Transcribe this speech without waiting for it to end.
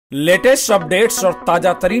Latest updates और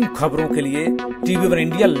ताजा तरीन खबरों के लिए टीवी वन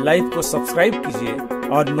इंडिया लाइव को सब्सक्राइब कीजिए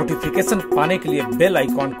और नोटिफिकेशन पाने के लिए बेल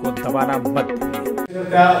आइकॉन को दबाना मत भूलिए।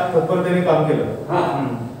 त्या तत्परतेने काम केलं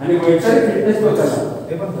आणि वैचारिक फिटनेस होता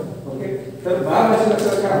ते पण ओके। तर बाब असे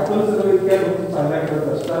लक्षात का आपण सर्व इतक्या गोष्टी चांगल्या करत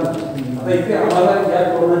असताना आता इथे आम्हाला या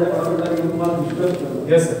कोरोनाच्या पार्श्वभूमीवर तुम्हाला डिस्कस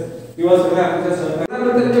करतो यस सर किंवा सगळ्या आमच्या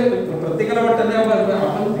सहकार्यानंतर प्रत्येकाला वाटतं नाही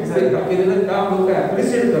आपण केलेलं काम लोक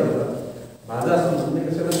ऍप्रिशिएट करतात। माझं असं म्हणणं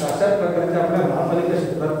कसं अशा प्रकारच्या आपल्या महापालिका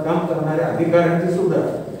क्षेत्रात काम करणाऱ्या अधिकाऱ्यांची सुद्धा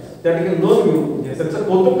त्या ठिकाणी नोंद घेऊन त्याचं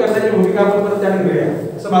कौतुक करण्याची भूमिका आपण परत त्या ठिकाणी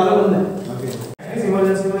घ्यावी असं माझं म्हणणं आहे।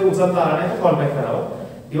 इमर्जन्सी मध्ये उचलता आला नाही कॉन्टॅक्ट करावा।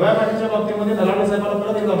 डीवाय पाटीलच्या बाबतीमध्ये दलाल साहेबांना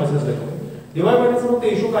परत एकदा मेसेज देतो। डीवाय पाटीलचा फक्त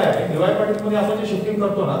इश्यू काय आहे, डीवाय पाटील मध्ये आपण जे शिफ्टिंग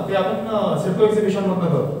करतो ना ते आपण सिडको एक्झिबिशन मधनं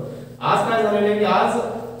करतो। आज काय झालेलं आहे की आज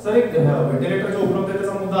सर एक व्हेंटिलेटरच्या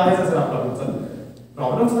उपलब्धतेचा मुद्दा आहे सर आपला पुढचा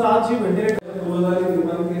प्रॉब्लेम सर आज जी व्हेंटिलेटर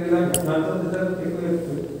निर्माण केलेला घटनांचा त्याच्यात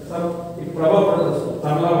एक प्रभाव पडत असतो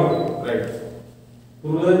चांगला वाईट राईट।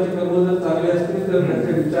 पूर्वजांची कर्म जर चांगली असतील तर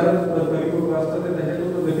त्यांचे विचार परिपूर्ण असतात तर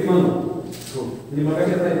त्याच्यातून गतिमान होतो। म्हणजे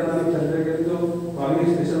मगाशी आता येताना चर्चा केली जो काँग्रेस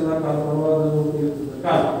स्टेशनला काल परवा जो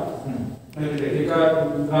काल एका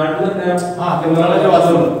गार्डनं त्या केंद्राला जे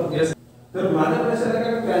वाचवलं येस। तर माझा प्रश्न आहे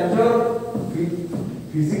का त्यांच्यावर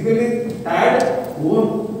फिजिकली टायर्ड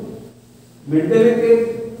होऊन मेंटली ते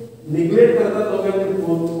निग्लेक्ट करतात लोकांनी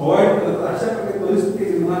अवॉइड करतात अशा प्रकारे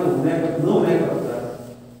परिस्थिती निर्माण होण्याकरता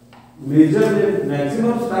मेजर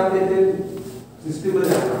मॅक्सिमम स्टाफ येथे सिस्टीम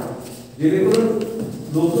मध्ये असतात जेणेकरून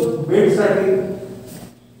लोक बेडसाठी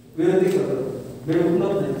विनंती करतात। बेड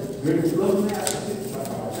उपलब्ध नाही, बेड उपलब्ध नाही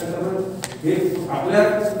हे आपल्या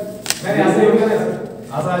असं योग्य नाही सर,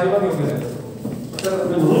 असं अजिबात योग्य नाही। तर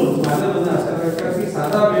म्हणून माझं म्हणणं असं आहे की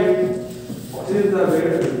साधा बेड ऑक्सिजनचा बेड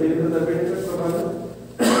व्हेंटिलेटरचा बेड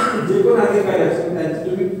जे पण अधिकारी असतील त्यांची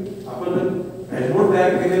तुम्ही आपण डॅशबोर्ड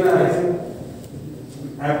तयार केलेला आहे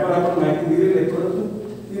ऍपवर आपण माहिती दिलेली आहे परंतु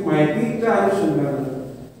ती माहितीच्या अनुषंगाने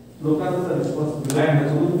लोकांचा रिस्पॉन्स मिळाला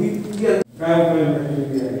म्हणून ती काय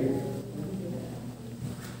केलेली आहे।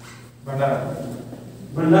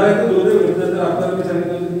 भंडारा दोन्ही विरुद्ध तर आपल्याला मी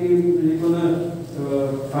सांगितलं की एकूण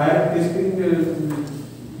फायर टेस्टिंग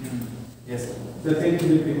येस त्याचे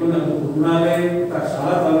एकूण रुग्णालय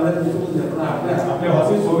शाळा चालवण्यात पण आपल्या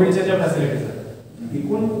हॉस्पिटल कोविडच्या ज्या फॅसिलिटीज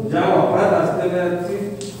एकूण ज्या वापरात असलेल्याची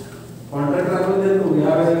कॉन्ट्रॅक्टर आपण देतो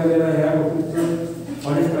या वेळेला ह्या गोष्टीचे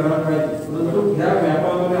ऑडिट करायला पाहिजे परंतु ह्या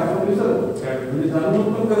व्यापारामध्ये आपण विसरतो म्हणजे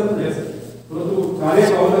जाणून पण करत नाही परंतु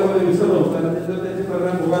कार्य पावलामध्ये विसरलो कारण त्याचे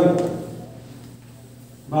परिणाम भोगावे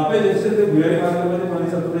बापे जसे ते बिहारी मार्गामध्ये पाणी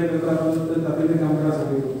सप्लाय करतात तातडीने काम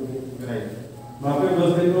करायसाठी बापे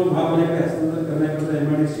बसले तो महापालिका हस्तांतर करण्याकरता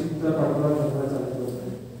एमआयडीसीचा पाठपुरावा करण्याचा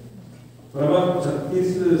प्रभाग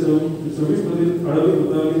 36-26 मधील अडवी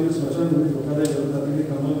उतावली स्मशानभूमी धोकादायक जलसाठीची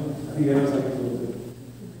कामं हाती घ्यायला सांगितलं होतं।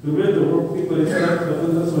 दुबळे झोपडपट्टी परिसरात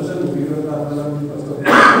स्वतंत्र स्मशानभूमीकरता आपल्याला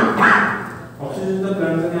ऑक्सिजनचा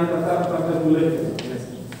प्लांटचा आता आपल्या मुलं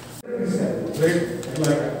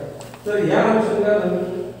तर या अनुषंगाने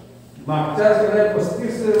मागच्या सगळ्या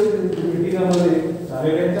 35 मिटिंगामध्ये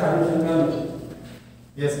झालेल्या अनुषंगाने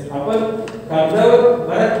येस आपण कागदावर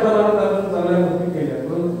बऱ्याच प्रमाणात आपण चांगल्या गोष्टी केल्या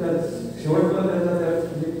परंतु शेवटपर्यंत त्याचा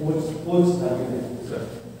पोच झाली नाही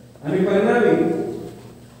आणि परिणामी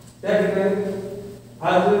त्या ठिकाणी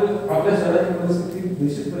आज आपल्या शहराची परिस्थिती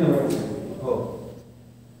निश्चितपणे वाईट झाली। हो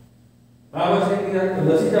बाब असे की या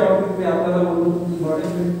लसीच्या बाबतीत मी आपल्याला म्हणून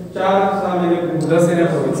 4-6 महिन्यापूर्वी लस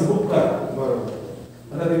येण्यापूर्वी बुक करा बरोबर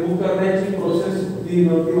आता ते बुक करण्याची प्रोसेस ती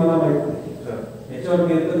नव्हती मला माहित नाही याच्यावर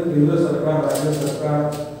केंद्र सरकार राज्य सरकार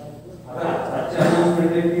आता आजच्या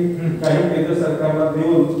अनाउन्समेंट आहे की काही केंद्र सरकारला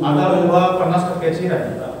देऊन आता 50%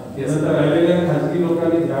 राहील नंतर राहिलेल्या खाजगी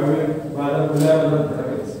लोकांनी ज्यावेळी बाजार खुल्याबद्दल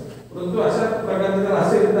करावेच परंतु अशा प्रकारचे जर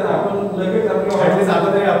असेल तर आपण लगेच आपल्या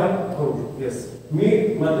आता तरी आपण करू। येस मी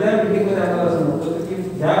मधल्या मीटिंग मध्ये आपल्याला असं म्हणतो की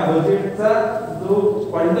ह्या बजेटचा जो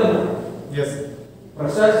क्वांटम येस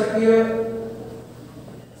प्रशासकीय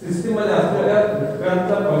सिस्टीम मध्ये असलेल्या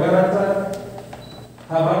घटकांचा पगाराचा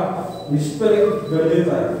हा भाग निश्चितपणे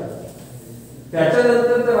गरजेचा आहे।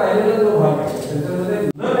 त्याच्यानंतर तर राहिलेला जो भाग आहे त्याच्यामध्ये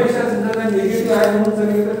न पेक्षा सुद्धा निगेटिव्ह आहे म्हणून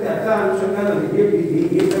सांगितलं त्याच्या अनुषंगाने निगेटिव्ह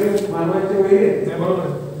हे सगळे मानवाचे वेगळे बरोबर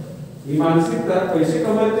ही मानसिकता पैसे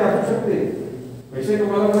कमवायचे असू शकते पैसे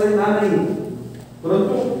कमवायला ना नाही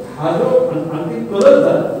परंतु हा जो आणखी कलत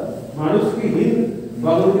झाला माणुसकीहीन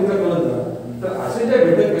वागणुकीचा कलत झाला तर असे जे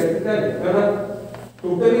घटक आहेत त्या घटकाला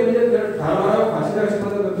टोटली म्हणजे ठारमारा फाशीच्या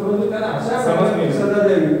आयुष्यामध्ये परंतु त्यांना अशा समज सजा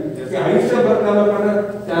द्यावी की आयुष्यभर त्या लोकांना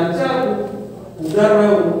त्यांच्या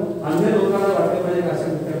उदाहरणावरून अन्य लोकांना वाटलं पाहिजे अशा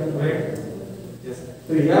घटकांना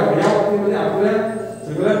तर या बाबतीमध्ये आपल्या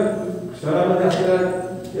सगळ्या शहरामध्ये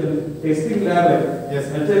असलेल्या टेस्टिंग लॅब आहे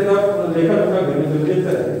याच्या लेखा घेणं गरजेचं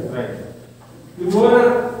आहे. किंवा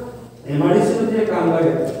एमआयडीसी मध्ये कामगार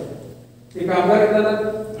आहेत, ते कामगार येताना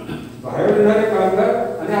बाहेर येणारे कामगार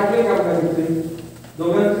आणि आपले कामगार घेतले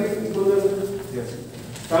दोघांचे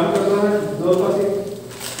काम करताना जवळपास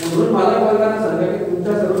म्हणून मला वर्गाने सांगा की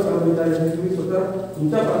तुमच्या सर्व कर्मचाऱ्यांनी तुम्ही स्वतः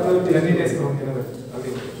तुमच्या पातळीवर त्यांनी टेस्ट करून घेणं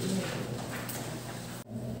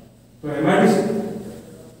एमआयडीसी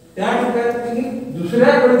त्या ठिकाणी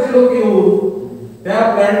दुसऱ्याकडचे लोक येऊन त्या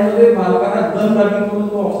प्लॅन्ट मध्ये मालकांना दम लागली करून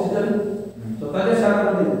तो ऑक्सिजन स्वतःच्या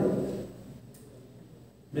शहरामध्ये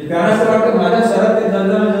त्यांना असं वाटतं माझ्या शहरात ते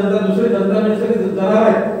जनता दुसरे जनता म्हणजे जनावर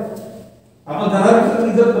आहेत, आपण जनावरांची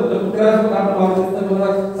इज्जत करतो, कुत्र्याला आपण भाव देतो,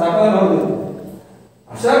 सापाला भाव देतो.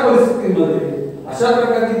 अशा परिस्थितीमध्ये अशा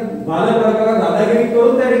प्रकारची मानव प्रकारात दादागिरी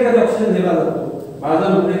करून त्या ठिकाणी ऑक्सिजन दिला जातो. माझं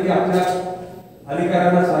म्हणणं की आपल्या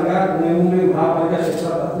अधिकाऱ्यांना सांगा नवी मुंबई महापालिका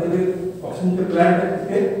क्षेत्रात असलेले ऑक्सिजनचे प्लांट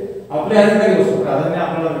तिथे आपले अधिकारी बसवतात. प्राधान्य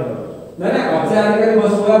आपल्याला नाही आपले अधिकारी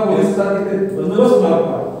बसवा, पोलिसांचा तिथे बंदोबस्त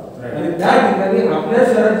मागवा आणि त्या ठिकाणी आपल्या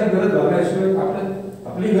शहराची गरज भागल्याशिवाय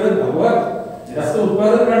आपली गरज भागवा, जास्त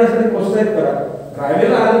उत्पादन करण्यासाठी प्रोत्साहित करा.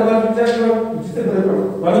 राहिलेला आजूबाजूच्या किंवा जिथे गरज पडतो,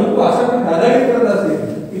 परंतु असं पण दादागिरी करत असेल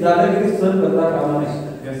की दादागिरी सहन करता कामा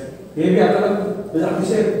नये. हे बी आपल्याला म्हणजे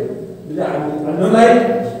अतिशय म्हणजे अंडरलाईन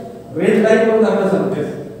रेड लाईन करून आपण सांगतो.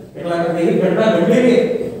 ही घटना घडलेली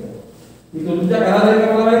आहे, मी तुमच्या घरात आहे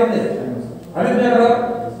का मला माहित नाही आणि तुमच्या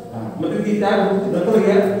घरात म्हणजे ती त्या गोष्टी दखल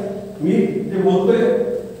घ्या. मी जे बोलतोय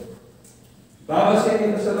बाब असे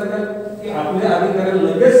कशाला का की आपल्या अधिकाऱ्यांना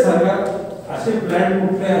लगेच सांगा असे प्लॅन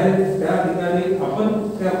कुठले आहेत त्या ठिकाणी आपण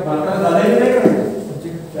त्या भारताला दादागिरी नाही करायची.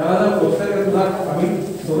 त्याला जर प्रोत्साहन तुला आम्ही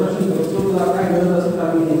संरक्षण करतो, तुला काय गरज असेल तर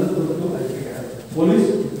आम्ही मदत करतो. पोलीस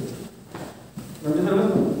म्हणजे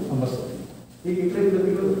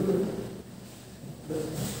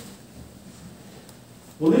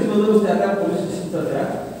पोलीस बंदोबस्त त्या पोलीस स्टेशनचा द्या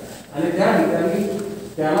आणि त्या ठिकाणी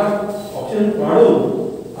त्याला ऑप्शन वाढवून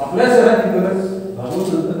आपल्या शहराची गरज भागवून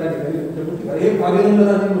नंतर त्या ठिकाणी एक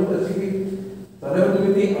अभिनंदनाची गोष्ट अशी की साधारण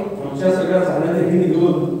तुम्ही ती आमच्या सगळ्या साधनाने हे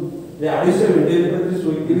निघून जे 250 मेंटेनची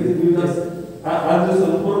सोय केली ती आज जो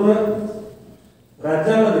संपूर्ण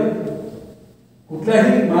राज्यामध्ये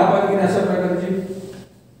कुठल्याही महापालिकेने अशा प्रकारची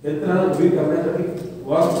यंत्रणा उभी करण्यासाठी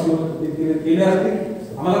केल्या असतील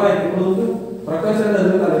आम्हाला माहिती, परंतु प्रकाशाला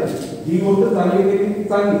नजर आले ही गोष्ट चांगली केली ती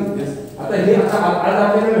चांगली. आता हे आज आपल्याला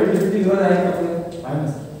भेटण्याची गरज आहे आपल्याला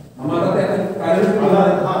आम्हाला त्या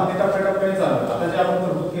टप्प्याटप्प्याने चालतं. आता जे आपण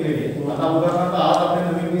तरतूद केलेली आहे, आता उदाहरणार्थ आज आपले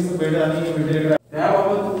नवीन 20 बेड आणि व्हेंटिलेटर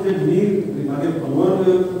त्याबाबत म्हणजे मी माझे फोनवर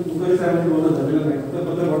मुखर्जी साहेबांशी बोलणं झालेलं नाही, फक्त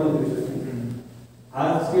पत्र पाठवून देऊ शकतो.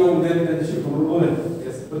 आज किंवा उद्या त्याच्याशी फोनवर बोलेल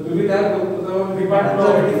तर तुम्ही त्या प्रस्ताव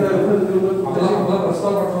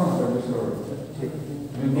पाठवा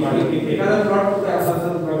एखादा प्लॉट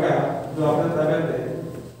बघा जो आपल्या ताब्यात आहे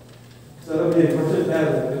सर्व तयार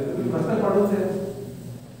तुम्ही प्रस्ताव पाठवून द्या.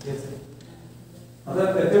 आता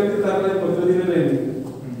त्याच्यावरती आपल्याला पत्र दिलेलं आहे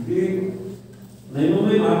की नवी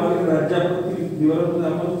मुंबई महापालिका राज्याप्रती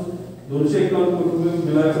दिवाळीमध्ये आपण 251 कोटी रुपये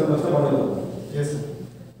मिळायचा प्रस्ताव पाठवला होता.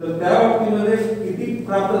 तर त्या बाबतीमध्ये किती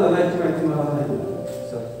प्राप्त झाल्याची माहिती मला नाही.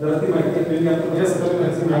 जर ती माहिती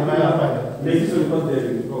लेखी स्वरूपात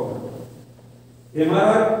द्यावी.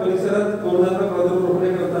 एमआरआर परिसरात कोरोनाचा प्रादुर्भाव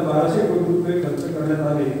रोखण्याकरता 1200 कोटी रुपये खर्च करण्यात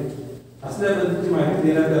आले असल्या पद्धतीची माहिती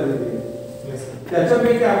देण्यात आली.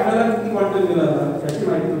 त्याच्यापैकी आपल्याला किती क्वांटम मिळाला याची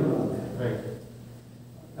माहिती मिळाली.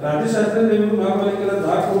 राज्य शासनाने महापालिकेला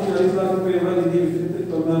 10,40 लाख रुपये एवढा निधी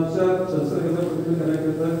वितरित कोरोनाच्या संसर्गाचा प्रतिबंध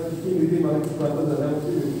करण्याकरता किती निधी माहिती प्राप्त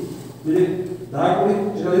झाल्याची म्हणजे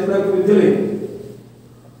 10,40 लाख रुपये दिले,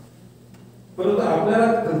 परंतु आपल्याला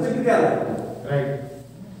खर्च किती आला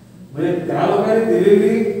म्हणजे त्या लोकांनी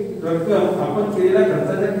दिलेली रक्कम आपण केलेल्या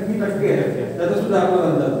खर्चाच्या किती टक्के आहे त्याचा सुद्धा आपल्याला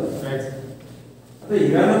अंदाज. आता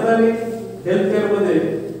इराणाने हेल्थ केअर मध्ये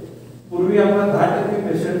पूर्वी आपला 10%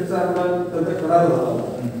 पेशंटचा आपला त्याचा करार झाला.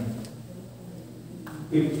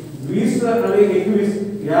 20 आणि 21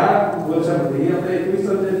 या वर्षामध्ये आता 21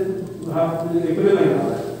 हा एप्रिल महिना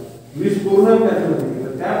 20 पूर्ण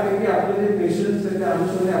त्याच्यामध्ये त्यापैकी आपले जे पेशंट्स आहेत त्या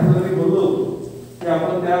अनुषंगाने आपल्याला बोललो होतो की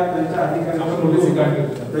आपण त्यांच्या अधिकाऱ्यांना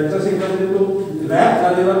त्यांच्या सेक्टरमध्ये तो लॅब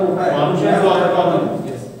झालेला मोठा आहे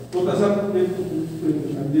तो तसा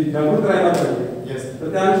जागृत राहायला पाहिजे. तर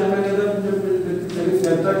त्या अनुषंगाने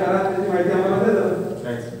चर्चा करा त्याची माहिती आम्हाला देतात.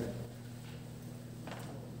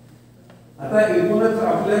 आता एकूणच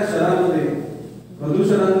आपल्या शहरामध्ये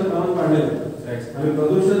प्रदूषणाचं प्रमाण वाढलेलं आणि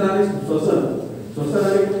प्रदूषण आणि श्वसन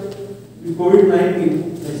आणि कोविड-19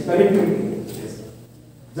 याची कनेक्टिव्हिटी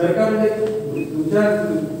जर का म्हणजे तुमच्या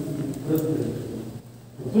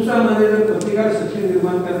फुफ्फुसामध्ये जर प्रतिकार शक्ती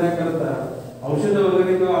निर्माण करण्याकरता औषधं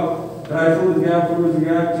वगैरे किंवा ड्रायफ्रूट घ्या, फ्रूट्स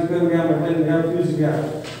घ्या, चिकन घ्या, मटन घ्या, फिश घ्या.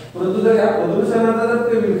 परंतु जर या प्रदूषणाचा जर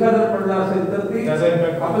ते विळखा जर पडला असेल तर ती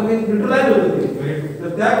आपण ते न्यूट्रलाइज होते. तर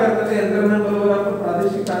त्याकरता त्या यंत्रणांबरोबर आपण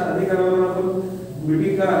प्रादेशिक अधिकाऱ्यांबरोबर आपण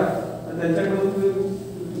मीटिंग करा आणि त्यांच्याकडून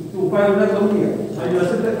उपाययोजना करून घ्या आणि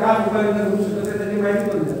नसेल तर काय उपाययोजना करू शकत आहे त्याची माहिती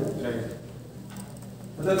पण द्या.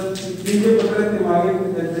 आता तीन जे पत्र आहेत ते मागे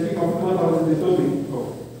त्याची कॉपी तुम्हाला देतो मी.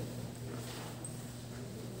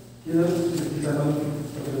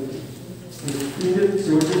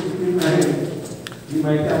 शेवटची स्कीम आहे ही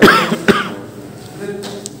माहिती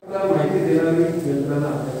माहिती देणारी यंत्रणा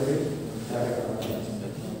आपल्याकडे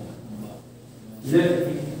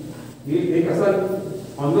म्हणजे एक असा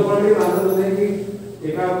ऑन द बॉडी आनंद आहे की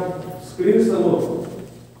एका स्क्रीन समोर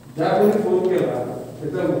ज्या कोणी फोन केला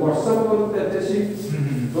त्याचा व्हॉट्सअपवर त्याच्याशी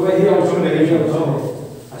ही औषध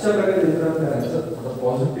अशा प्रकारे यंत्रणा करायचं.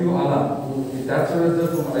 पॉझिटिव्ह आला त्याच वेळेस जर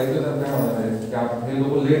तुम्हाला ऐकलं तर काय म्हणत हे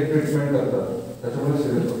लोक लेट ट्रीटमेंट करतात त्याच्यामुळे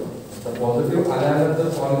सिरियस होतात. तर पॉझिटिव्ह आल्यानंतर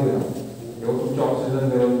कॉल केला किंवा तुमचे ऑक्सिजन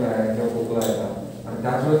लेवल काय किंवा खोकला आहे का आणि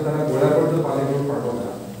त्याच वेळेस त्यांना गोळ्यावर जर पालिकेवर पाठवला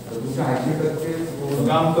तर तुमचे 80%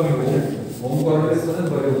 काम कमी होईल. होम क्वारंटाईनच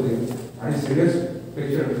बरे होतील आणि सिरियस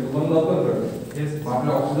पेशंट तुम्हाला लवकर कळते.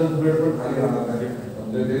 आपल्या ऑक्सिजन बेड पण खाली राहणार नाही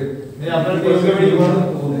म्हणजे ते आपल्याला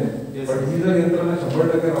होऊ नये. पण ही जर यंत्रणा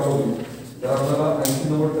 100% राबवली तर आपल्याला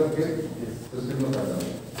 80-90% सिस्टीमला जाणार.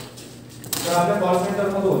 तर आपल्या कॉल सेंटर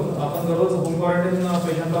मधून आपण दररोज होम क्वारंटाईन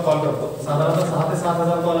पेशंटला कॉल करतो. साधारणतः 6,000 ते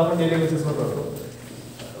 7,000 कॉल आपण डेली बेसिसवर करतो.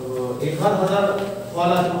 1,000 कॉल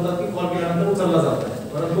असे होतात की कॉल केल्यानंतर उचलला जात नाही,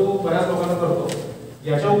 परंतु बऱ्याच लोकांना करतो.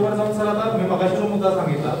 याच्या उपर जाऊन सर आता मी मगाशी जो मुद्दा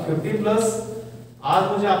सांगितला 50+ आज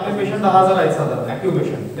म्हणजे आपले पेशंट 10,000 आहेत साधारण ऍक्टिव्ह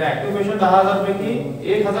पेशंट. त्या ऍक्टिव्ह पेशंट 10,000 पैकी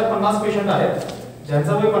 1,050 पेशंट आहेत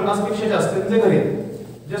ज्यांचा वय 50 पेक्षा जास्त आहे, ते घरी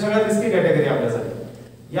जे सगळ्यात रिस्की कॅटेगरी आपल्यासाठी.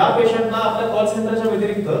 या पेशंटला आपल्या कॉल सेंटरच्या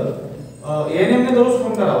व्यतिरिक्त एएनएम ने दररोज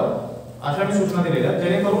फोन करावा अशा मी सूचना दिलेल्या,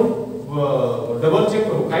 जेणेकरून डबल चेक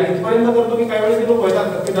करू. काही इथपर्यंत करतो की काही वेळेस ते लोक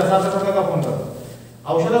वैतागतात की दसा का फोन करतात.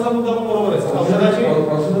 औषधाचा मुद्दा पण बरोबर आहे. औषधाची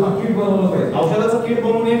किट बनवलं पाहिजे. औषधाचं किट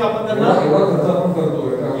बनवून एक आपण त्यांना एवढा खर्च आपण करतो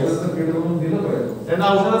औषधाचं किट बनवून दिलं पाहिजे. त्यांना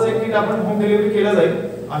औषधाचं एक किट आपण होम डिलिव्हरी केलं जाईल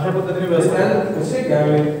अशा पद्धतीने व्यवस्था कसे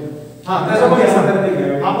घ्यावे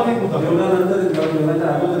त्याच्यामध्ये आपण एक मुद्दा जेवणानंतर जेवणाच्या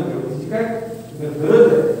अगोदर घेऊ काय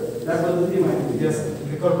गरज आहे त्या पद्धतीने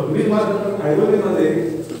माहिती करतो. मी माझं आयुर्वेदमध्ये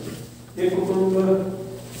एक कुटुंब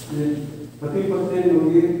पती पत्नी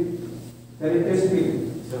मुलगी त्यांनी टेस्ट केली.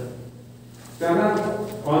 त्यांना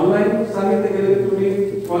ऑनलाईन सांगितलं गेलं की तुम्ही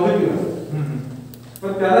पॉझिटिव्ह,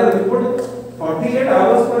 पण त्याला रिपोर्ट 48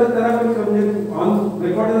 आवर्स पर्यंत त्याला म्हणजे ऑन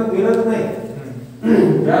रेकॉर्ड गेलंच नाही.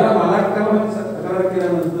 ज्याला मला तक्रार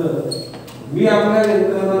केल्यानंतर मी आपल्या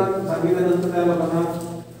यंत्रणा सांगितल्यानंतर त्याला मला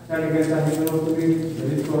त्या ठिकाणी सांगितलं तुम्ही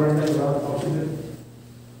घरीच क्वारंटाईन राहा. औषध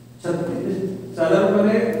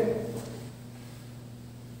साधारणपणे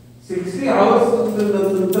 60 आवर्स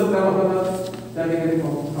नंतर त्याला त्या ठिकाणी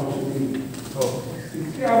औषध दिली.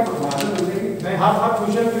 60 आवर्स माझं म्हणजे नाही, हा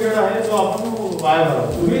क्रुशियल पिरियड आहे जो आपण वाया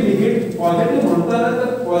घालवतो. तुम्ही निगेटिव्ह पॉझिटिव्ह म्हणताना तर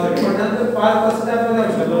पॉझिटिव्ह म्हटल्यानंतर 5 तास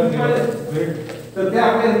आपल्याला तर ते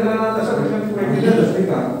आपल्या यंत्रणा तशा प्रॅक्टिकल असते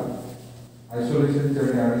का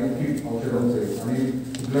आयसोलेशनचे आणि किट औषधांचे आणि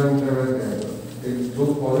कुठल्या वेळेस घ्यायचं ते जो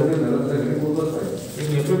पॉझिटिव्ह झाला त्याला घरी पोहोचत पाहिजे. एक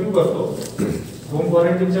नेटवर्किंग करतो. होम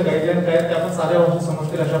क्वारंटाईनच्या गाईडलाईन काय ते आपण साध्या भाषेत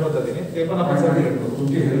समजतील अशा पद्धतीने ते पण आपण सांगितलं.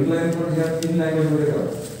 तुमची हेल्पलाईन पण या 3 लँग्वेजमध्ये करा.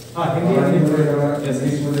 हिंदी करा,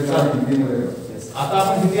 इंग्लिशमध्ये करा, हिंदीमध्ये करा. आता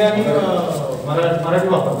आपण हिंदी आणि मराठी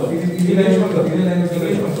वापरतो. इंग्लिश पण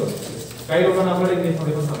करतो. काही लोकांना आपल्याला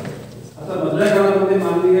इंग्लिशमध्ये पण सांगतो. आता मधल्या काळामध्ये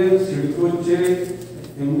माननीय सिडकोचे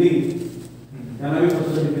एमडी यांना मी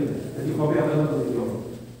पत्र लिहिलं, त्याची कॉपी आपल्याला दिली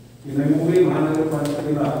की नवी मुंबई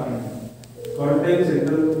महानगरपालिकेला क्वारंटाईन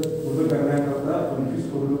सेंटर उभं करण्याकरता 25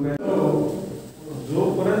 कोटी रुपये.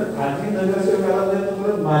 जोपर्यंत आधी नगरसेवक आला नाही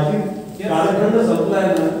तोपर्यंत माझी कालखंड संपला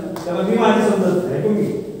आहे ना, त्याला मी माझी समजत नाही. तुम्ही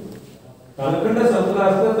कालखंड संपला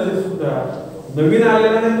असता तरी सुद्धा नवीन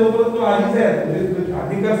आलेला नाही तोपर्यंत तो आधीच आहे.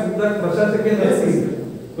 अधिकार सुद्धा प्रशासकीय नसतील,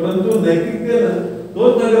 परंतु नैतिकतेनं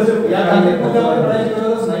तोच नगरसेवक या मुद्द्यावर करायची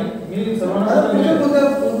गरजच नाही. मी सर्वांना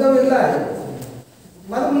मुद्दा वेगळा आहे.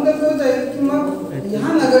 माझा मुद्दा तोच आहे की मग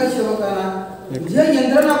ह्या नगरसेवकांना ज्या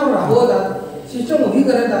यंत्रणा आपण राबवतात, सिस्टम उभी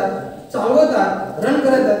करतात, चालवतात, रन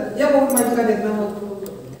करतात, या बाबत माहिती का देत नाही.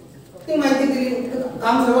 ती माहिती दिली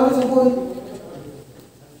काम सर्वांना सोपं होईल.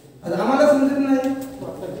 आता आम्हाला समजत नाही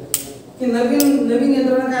की नवीन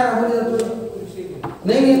यंत्रणा काय राबवली जातो,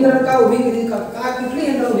 नवीन यंत्रणा का उभी केली, का कुठली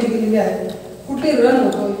यंत्रणा उभी केलेली आहे, कुठली रन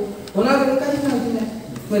होतोय, होणार काहीच माहिती नाही.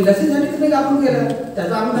 मग लसीसाठी तुम्ही आपण केलं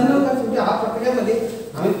त्याचा आम्ही धन्यवाद करतो. हा प्रक्रियेमध्ये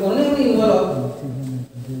आम्ही पूर्णपणे इन्व्हॉल्व आहोत.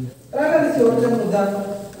 राहिला शेवटचा मुद्दा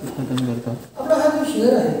आपला हा जो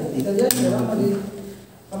शहर आहे एखाद्या शहरामध्ये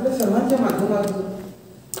आपल्या सर्वांच्या माध्यमातून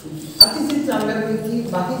अतिशय चांगल्यापैकी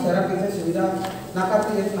बाकी शहरापेक्षा सुविधा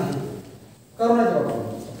नाकारता येत नाही करोनाच्या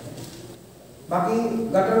बाबतीत. बाकी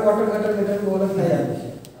गटर बोलत नाही आहे.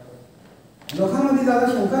 लोकांमध्ये दादा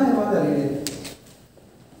शंका निर्माण झालेली आहे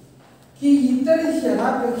की इतर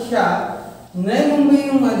शहरापेक्षा नवी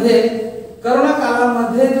मुंबईमध्ये करोना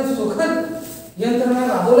काळामध्ये जो सुखद यंत्रणा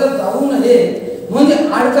राबवलं जाऊ नये म्हणजे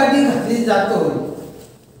आडकाठी घातली जातो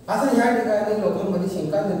असं ह्या ठिकाणी लोकांमध्ये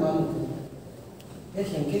शंका निर्माण होते. या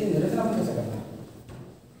शंकेचे निरसन आपण कसं करणार?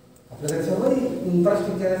 आपल्याकडे सर्व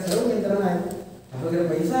इन्फ्रास्ट्रक्चर आहे, सर्व यंत्रणा आहे, आपल्याकडे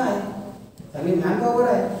पैसा आहे, चांगली मॅनपॉवर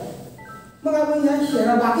आहे. मग आपण या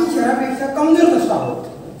बाकी शहरापेक्षा कमजोर कसं आहोत,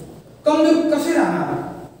 कमजोर कसे राहणार?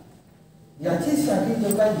 याच्यासाठी जो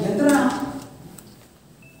काही यंत्रणा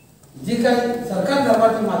जी काही सरकार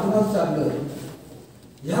दरबारच्या माध्यमातून चाललं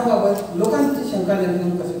याबाबत लोकांची शंका निर्माण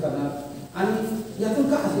कसे करणार आणि यातून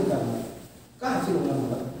का हासिल करणार, का हासिल होणार?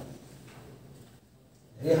 मला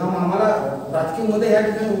हे आम्हाला राजकीय मध्ये या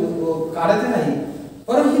ठिकाणी काढायचं नाही,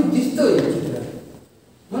 परंतु हे दिसतोय चित्र.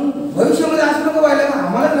 मग भविष्यामध्ये असं नको व्हायला का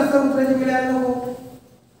आम्हालाच रस्ता उतरायची वेळ यायला नको.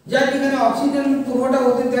 ज्या ठिकाणी ऑक्सिजन पुरवठा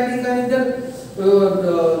होते त्या ठिकाणी जर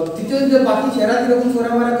तिथे जर बाकी शहरातील लोक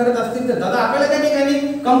चोऱ्यामाऱ्या करत असतील तर दादा आपल्याला त्या ठिकाणी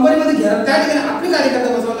कंपनीमध्ये घ्या, त्या ठिकाणी आपली कार्यकर्ता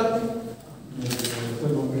बसवावं लागते.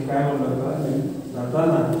 काय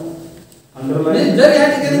जर या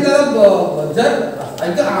ठिकाणी जर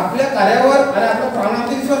आपल्या कार्यावर आणि आपल्या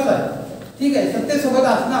प्राणावरती विश्वास आहे, ठीक आहे, सत्तेसोबत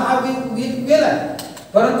असणं हा वेळ आहे,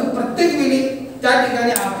 परंतु प्रत्येक वेळी त्या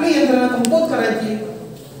ठिकाणी आपली यंत्रणा कमकुवत करायची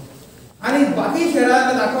आणि बाकी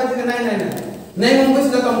शहराला दाखवायचं की नाही मुंबई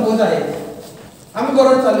सुद्धा कमकुवत आहे, आम्ही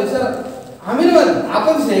बरोबर चालू सर, आम्ही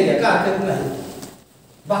आपण श्रेय घ्या, का हरकत नाही,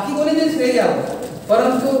 बाकी कोणी तरी श्रेय घ्यावं,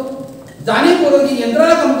 परंतु जाणीवपूर्वक ही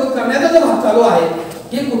यंत्रणा कमकुवत करण्याचा जो भाग चालू आहे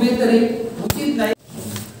हे कुठेतरी उचित नाही.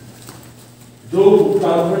 जो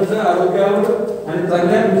कामगारांच्या आरोग्यावर आणि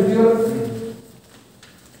चांगल्या गोष्टीवर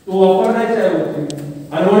तो वापरण्याच्या ऐवजी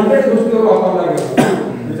अनवॉन्टेड गोष्टीवर वापरला गेला.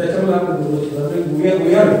 त्याच्यामुळे आपण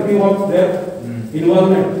we R victim of their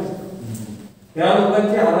involvement. त्या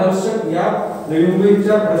लोकांची अनावश्यक या नवी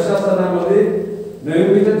मुंबईच्या प्रशासनामध्ये, नवी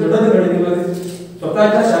मुंबईच्या जडणघडणीमध्ये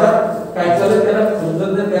स्वतःच्या शहरात काय चालत त्याला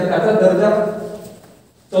समजत नाही. त्याचा दर्जा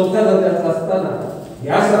 4थ्या दर्जाचा असताना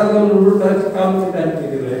या शहराला लुडबुड करायचं काम त्यांनी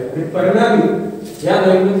केलेलं आहे आणि परिणामी या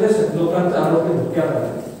नवी मुंबईच्या लोकांचं आरोग्य धोक्यात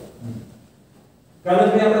आलं. कारण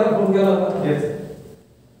मी आपल्याला फोन केला होता,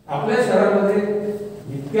 आपल्या शहरामध्ये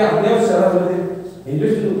इतक्या अद्याप शहरामध्ये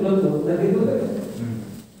इंडस्ट्री उपलब्ध होत नाही.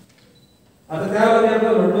 आता त्यावेळी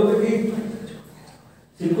आपल्याला म्हटलं होतं की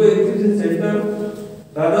सिडको एक्झिबिशन सेंटर,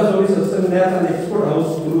 राधास्वामी सत्संगण्यात आणि एक्सपोर्ट हाऊस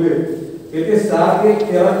सुरू आहे, येथे 6 ते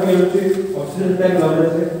 13 किलोचे ऑक्सिजन टँक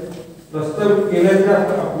लावण्याचे प्रस्ताव केल्याच्या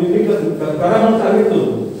करा म्हणून सांगितलं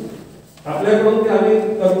होतं. आपल्याकडून ते आम्ही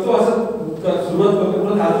करतो असं सुरुवात करतो,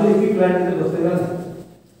 पण अजून एकही प्लॅन तिथे बसलेला नाही.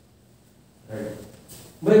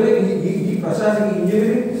 ही प्रशासकीय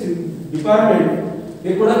इंजिनिअरिंग डिपार्टमेंट हे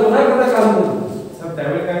कोणाकडे काम करतो. सर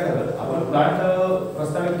त्यावेळी काय झालं, आपण प्लांट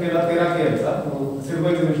प्रस्तावित केला 13 केएलचा सिडको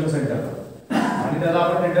एक्झिबिशन सेंटर आणि त्याला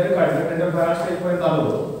आपण टेंडर काढलं. टेंडर बऱ्याच स्टेजपर्यंत आलो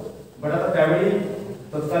होतो, बट आता त्यावेळी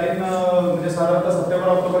तत्कालीन म्हणजे साधारणतः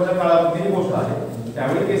सप्टेंबर-ऑक्टोबरच्या काळामध्ये ही गोष्ट आहे.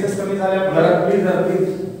 त्यावेळी केसेस कमी झाल्यामुळे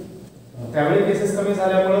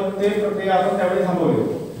ते आपण त्यावेळी थांबवले.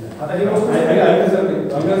 आता ही गोष्ट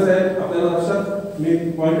आपल्याला लक्षात मी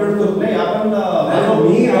पॉइंट आउट करतो नाही आपण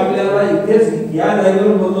मी आपल्याला इथेच या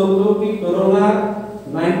जागेवर बोललो होतो की कोरोना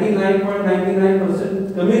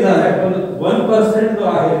 99.99% कमी झालाय, पण 1% जो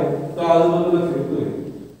आहे तो आजूबाजूला फिरतोय,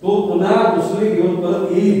 तो पुन्हा दुसरी घेऊन परत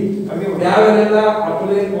येईल. त्यावेळेला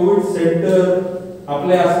आपले कोविड सेंटर,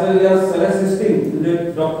 आपले असलेल्या सगळ्या सिस्टीम म्हणजे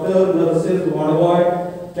डॉक्टर, नर्सेस, वॉर्ड,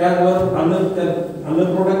 त्यावर अन्न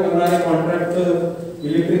पुरवठा करणारे कॉन्ट्रॅक्टर,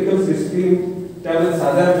 इलेक्ट्रिकल सिस्टीम, त्यामध्ये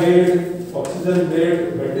साध्या bed, oxygen bed,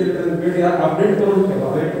 ventilator bed या अपडेट करून ठेवा.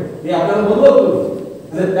 हे आपल्याला बोललो होतो.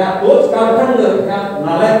 त्या तोच कारखाना त्या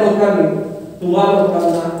नालायक लोकांनी तुम्हाला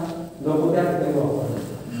लोकांना नको त्या ठिकाणी वापरलं,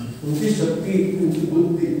 तुमची शक्ती, तुमची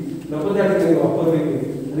बुद्धी नको त्या ठिकाणी वापरली गेली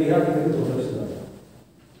आणि या ठिकाणी दुर्लक्ष झालं.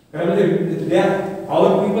 काय म्हणजे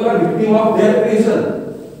आवर people R victim of their creation.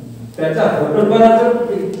 त्याच्या हरकतपणाचं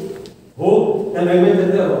हो त्या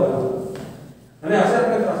नैवेद्याच्या लोकांना आणि अशा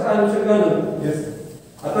अनुषंगानं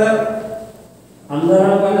आता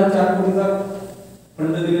आंदोलनाला 4 कोटीचा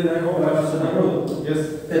फंड दिलेला आहे.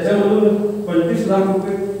 त्याच्यामधून 25 लाख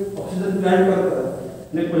रुपये ऑक्सिजन प्लांट करतात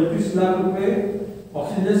आणि 25 लाख रुपये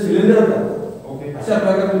ऑक्सिजन सिलेंडर करतात. अशा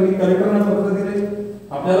प्रकारे तुम्ही कलेक्टरना पत्र दिले,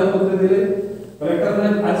 आपल्याला पत्र दिले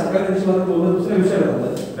कलेक्टरने आज सकाळच्या दिवशी मला बोलणं दुसऱ्या विषयावर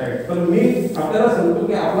होतं. पण मी आपल्याला सांगतो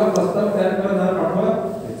की आपला प्रस्ताव तयार करणार पाठवा.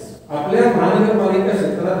 आपल्या महानगरपालिका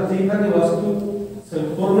क्षेत्रात जी एखादी वस्तू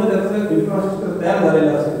संपूर्ण त्याचं इन्फ्रास्ट्रक्चर तयार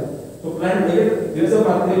झालेलं असेल तो प्लॅन युद्ध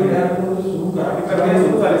पातळीवर सुरू करा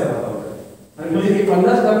सुरू झाले आणि म्हणजे हे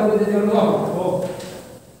 50 लाख रुपये त्याच्यावर वापर. हो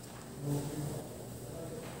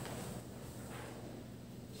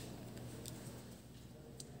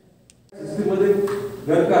सिस्टीममध्ये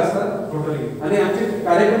घर का असतात टोटली आणि आमचे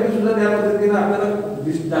कार्यकर्ते सुद्धा त्या पद्धतीने आपल्याला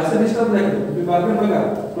जास्त डिस्टर्ब नाही करत. तुम्ही बातमी बघा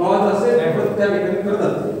क्लॉज असेल तर त्या ठिकाणी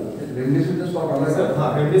करतात. रेमडेसिवीरचा स्टॉक आला सर. हा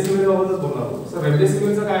रेमडेसिवीर बाबतच बोलणार होतो सर.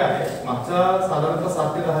 रेमडेसिवीरचं काय आहे, मागच्या साधारणतः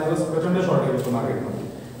 7 ते 10 दिवस प्रचंड शॉर्टेज होतं मार्केटमध्ये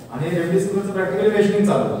आणि रेमडेसिवीरचं प्रॅक्टिकली रेशनिंग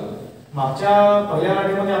चालू होतं. मागच्या पहिल्या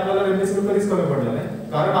लाटेमध्ये आपल्याला रेमडेसिवीर कधीच कमी पडलं नाही,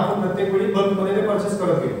 कारण आपण प्रत्येक वेळी बल्कमध्ये ते परचेस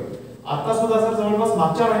करत गेलो. आता सुद्धा सर जवळपास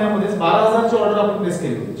मागच्या महिन्यामध्ये 12,000 ची ऑर्डर आपण प्लेस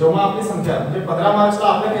केली, जेव्हा आपली संख्या म्हणजे 15 मार्चला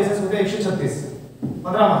आपल्या केसेस होते 136.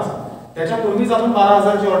 15 मार्च त्याच्यापूर्वीच आपण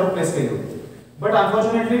 12,000 ची ऑर्डर प्लेस केली होती. बट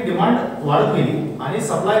अनफॉर्च्युनेटली डिमांड वाढत गेली आणि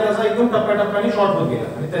सप्लाय त्याचा एकदम टप्प्याटप्प्याने शॉर्ट होत गेला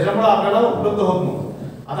आणि त्याच्यामुळे आपल्याला उपलब्ध होत नव्हतं.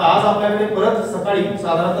 आता आज आपल्याकडे परत सकाळी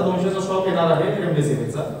साधारणतः 200चा स्टॉक येणार आहे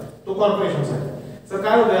रेमडेसिवीरचा, तो कॉर्पोरेशनसाठी. सर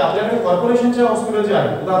काय होतंय, आपल्याकडे कॉर्पोरेशनचे हॉस्पिटल जे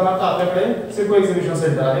आहे, उदाहरणार्थ आपल्याकडे सिडको एक्झिबिशन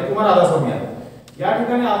सेंटर आहे किंवा राधास्वामी आहे, या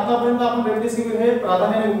ठिकाणी आतापर्यंत आपण रेमडेसिवीर हे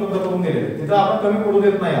प्राधान्याने उपलब्ध करून दिलेले, तिथं आपण कमी पडू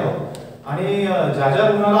देत नाही आहोत आणि ज्या ज्या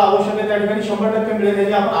रुग्णाला आवश्यक आहे त्या ठिकाणी 100% मिळेल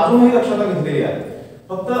याची आपण अजूनही दक्षता घेतलेली आहे.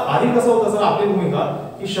 फक्त आधी कसं होतं सर आपली भूमिका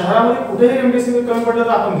की शहरामध्ये कुठेही रेमडेसिवीर कमी पडलं तर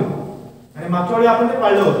आपण देऊ आणि मागच्या वेळी आपण ते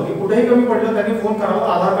पाळलं होतं की कुठेही कमी पडलं त्यांनी फोन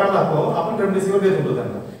करावा, आधार कार्ड दाखवावं, आपण रेमडेसिवीर देत होतो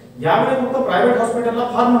त्यांना. यावेळी फक्त प्रायव्हेट हॉस्पिटलला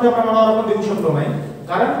फार मोठ्या प्रमाणावर आपण देऊ शकलो नाही,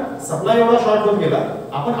 कारण सप्लाय एवढा शॉर्ट होत गेला.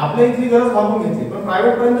 आपण आपल्या इथली गरज भागून घेतली, पण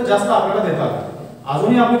प्रायव्हेट पर्यंत जास्त आपल्याला देता आलं.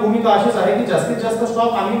 अजूनही आपली भूमिका अशीच आहे की जास्तीत जास्त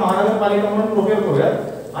स्टॉक आम्ही महानगरपालिका म्हणून प्रोक्युअर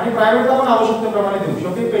करूयात आणि प्रायव्हेटला पण आवश्यकतेप्रमाणे देऊ.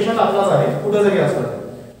 शेवटी पेशंट आपलाच आहे कुठे जरी असला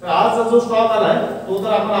तर. आज जो स्टॉक आलाय तो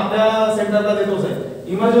तर आपण आपल्या सेंटरला देतोच आहे.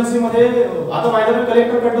 इमर्जन्सी मध्ये आता बायडर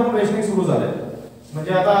कलेक्टर कडनं पण रेशनिंग सुरू झालंय,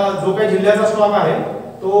 म्हणजे आता जो काही जिल्ह्याचा स्टॉक आहे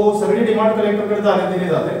तो सगळी डिमांड कलेक्टर कडे दिली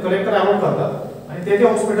जाते, कलेक्टर अवॉर्ड करतात आणि ते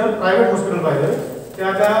हॉस्पिटल प्रायव्हेट हॉस्पिटल पाहिजे त्या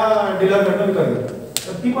डीलर कडनं विकत घेतात.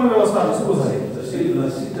 तर ती पण व्यवस्था सुरू झाली. जशी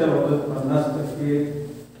लसीच्या बाबत 50%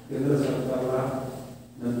 केंद्र सरकारला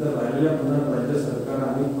नंतर राहिलेल्या 50% राज्य सरकार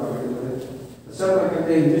आणि प्रायव्हेटमध्ये अशा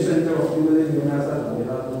प्रकारच्या इंजेक्शनच्या बाबतीमध्ये घेण्याचा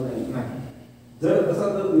झालेला नाही. जर तसा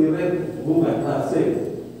जर निर्णय होऊ घातला असेल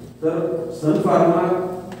तर सन फार्मा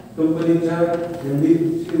कंपनीच्या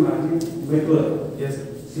एमडीची माझी भेटवर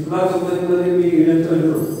सिप्ला कंपनीमध्ये मी इलेक्ट्रॉनिक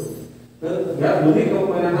होतो, तर या दोन्ही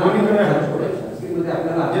कंपन्यांना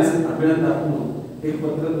आपल्याला अभियान दाखवून एक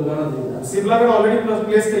पत्र तुम्हाला देतात. सिप्लाकडे ऑलरेडी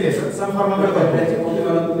प्लेस केली आहे सर, सन फार्माकडे त्याची कॉपी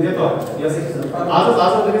मला देतो. आज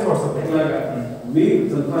लगेच व्हॉट्सअप मी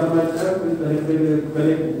सन फार्माच्या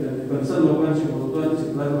कन्सर्न लोकांशी बोलतो आणि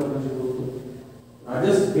सिप्ला लोकांशी बोलतो.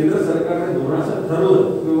 आजच केंद्र सरकारने धोरणाचं ठरवलं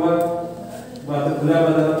किंवा खुल्या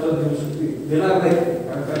बाजारात देऊ शकते देणार नाही,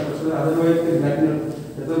 कारण काय प्रश्न अदरवाईज ते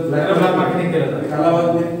त्याचं ब्लॅक मार्केटिंग केलं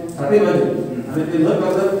कालावधी साठेबाजी आणि ते न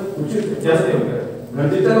करता उचित जास्त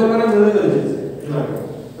गरजेच्या लोकांना मिळणं गरजेचं आहे.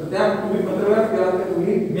 तर त्या तुम्ही पत्रव्यवहार केला तर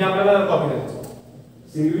मी आपल्याला कॉपी देतो.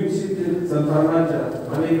 सिव्हिलशी संस्थानांच्या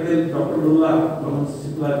आणि इकडे डॉक्टर डोल्ला म्हणून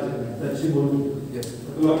सिप्लाचे त्याची बोलून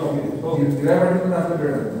तुला कॉपी देतो. दिवाळीमध्ये आपलं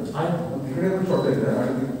बेड आहे तिकडे पण शॉर्टेज आहे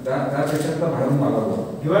आणि त्या पेशंटला भाडून मागावं.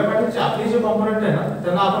 दिवाळी पाटीलची आपली जे कॉम्पोनंट आहे ना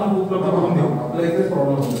त्यांना आपण उपलब्ध करून देऊ. आपल्या इथेच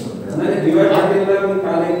प्रॉब्लेम होतो. नाही दिवाळी पाटीलला मी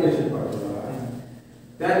काल एक पेशंट पाठवला,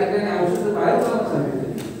 त्या ठिकाणी औषध बाहेर सांगितलं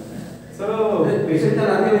सर. पेशंटच्या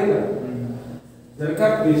नातेवाईक जर का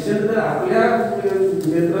पेशंट जर आपल्या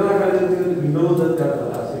नियंत्रणाखाली विनोद करत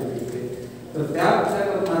असेल तर त्या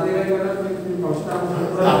नातेवाईकांना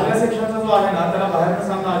आपल्या सेक्शनचा जो आहे ना त्याला बाहेर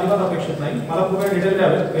सांगणं अजिबात अपेक्षित नाही. मला खूप डिटेल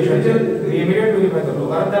द्यावे पेशंटचे, इमिडिएट व्हेरीफाय करतो,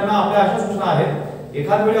 कारण त्यांना आपल्या अशा सूचना आहेत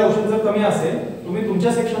एखाद वेळी औषध जर कमी असेल तुम्ही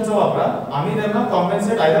तुमच्या सेक्शनचा वापरा, आम्ही त्यांना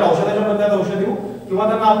कॉम्पेन्सेट आयदर औषधाच्या बदल्यात औषध देऊ किंवा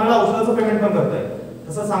त्यांना आपल्याला औषधाचं पेमेंट पण करता येईल,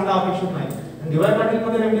 तसं सांगणं अपेक्षित नाही. डीवाय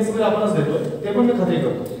पाटीलमध्ये रेमडेसिवीर आपणच देतोय ते पण मी खात्री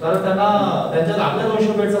करतो, कारण त्यांना त्यांच्या आपल्या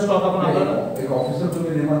 200 बेडचा स्टॉक आपण आपल्याला एक ऑफिसर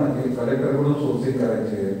तुम्ही नेमा ना की कलेक्टरकडून सोर्सिंग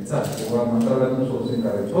करायचे किंवा मंत्रालयातून सोर्सिंग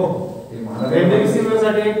करायचे. हो रेमडेसिवीर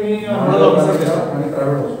साठी एक मी नोडल ऑफिसर देतो आणि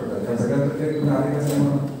प्रायव्हेट हॉस्पिटल या सगळ्यांसाठी तुम्ही आधी कसं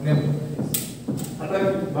नेमतो. आता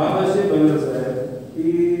बाब असे बनलं साहेब की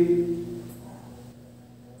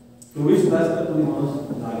 24 तास तर तुम्ही माणूस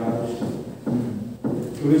जागा असू शकतो,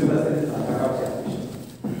 24 तास तरी जागा असू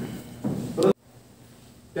शकतो.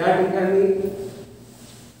 त्या ठिकाणी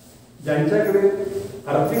ज्यांच्याकडे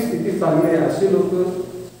आर्थिक स्थिती चांगली आहे असे लोक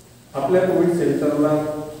आपल्या कोविड सेंटरला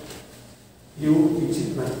येऊ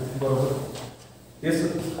इच्छित नाही. बरोबर. हे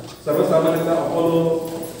सर्वसामान्यतः अपोलो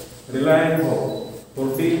रिलायन्स,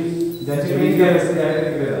 फोर्टिस, ज्यांची पेज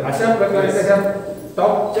आहे अशा प्रकारच्या ह्या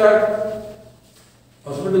टॉपच्या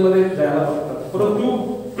हॉस्पिटलमध्ये जायला बघतात. परंतु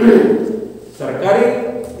सरकारी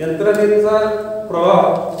यंत्रणेचा प्रभाव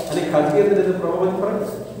आणि खाजगी यंत्रणेचा प्रभावामध्ये फरक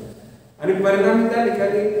असतो आणि परिणामी त्या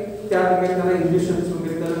ठिकाणी त्यांना इंजेक्शन्स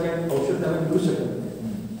वगैरे त्यांना काही औषध त्यांना मिळू शकत नाही.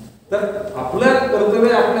 तर आपलं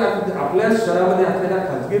कर्तव्य आपल्या शहरामध्ये असलेल्या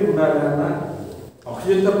खाजगी रुग्णालयांना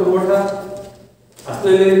ऑक्सिजनचा पुरवठा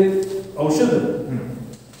असलेले औषध,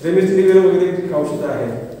 रेमडेसिवीर वगैरे जी औषधं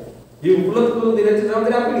आहेत ही उपलब्ध करून देण्याची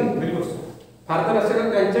जबाबदारी आपली. फार तर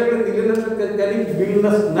असं त्यांच्याकडे दिले नसतं, त्यांनी बिल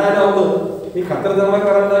नाही लावलं ही खातरजमा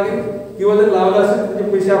करायला लागेल किंवा जर लावलं असेल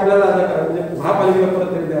त्याचे पैसे आपल्याला अदा करावे, म्हणजे महापालिकेला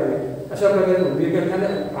परत तरी द्यावे. अशा प्रकारे भूमिका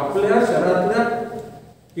आपल्या शहरातल्या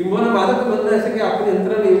किंवा माझं तर म्हणणं असं की आपण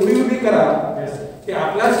यंत्रणा एवढी उभी करा की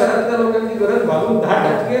आपल्या शहरातल्या लोकांची गरज भागून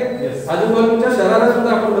 10% आजूबाजूच्या शहराला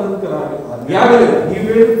सुद्धा आपण मदत करावी. यावेळेला ही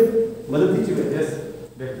वेळ मदतीची वेळ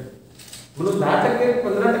म्हणून 10%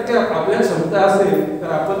 15% आपल्या क्षमता असेल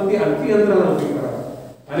तर आपण ती आणखी यंत्रणा उभी करा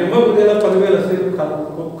आणि मग उद्याला पनवेल असेल,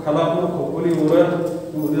 खालापूर, खोपोली, उरण,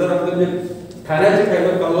 उद्याला म्हणजे ठाण्याचे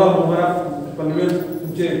काही कल्ला, मुंबरा, पनवेल,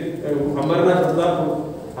 तुमचे अंबरनाथ, बदलापूर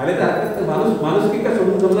आले तर माणूस की काय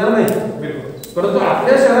सोडून जमणार नाही. परंतु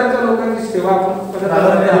आपल्या शहराच्या लोकांची सेवा आपण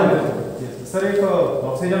सर एक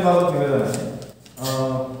ऑक्सिजन बाबत निवेदन आहे.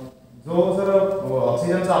 जो सर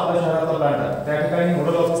ऑक्सिजनचा आपल्या शहराचा प्लांट आहे त्या ठिकाणी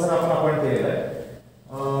नोडल ऑफिसर आपण अपॉइंट केलेला आहे.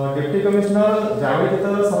 डेप्टी कमिशनर ज्यावेळी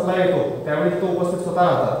तिथं सप्लाय येतो त्यावेळी तिथं उपस्थित स्वतः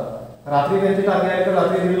राहतात. रात्री त्यांची टाकी आहे तर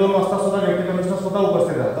रात्री 1:30-2 वाजता सुद्धा डेप्टी कमिशनर स्वतः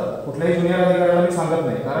उपस्थित राहतात. कुठल्याही ज्युनियर अधिकाऱ्याला मी सांगत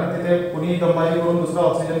नाही, कारण तिथे कुणी दंबाजी करून दुसरा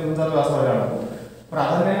ऑक्सिजन घेऊन जातो असं व्हायला नको.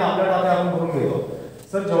 प्राधान्याने आपल्या टाक्या आपण भरून घेतो.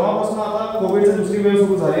 सर जेव्हापासून आता कोविडची दुसरी वेळ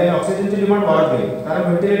सुरू झाली आणि ऑक्सिजनची डिमांड वाढत गेली, कारण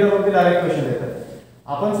व्हेंटिलेटरवरती डायरेक्ट पेशंट येतात.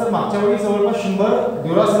 आपण सर मागच्या वेळी जवळपास 100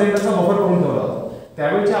 ड्युरा सिलेंडरचा बफर करून ठेवला होता.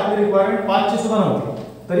 त्यावेळीची आपली रिक्वायरमेंट 5ची सुद्धा नव्हती,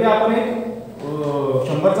 तरी आपण एक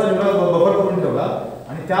 100चा ड्युरा बफर करून ठेवला.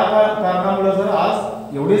 आणि त्या कारणामुळे जर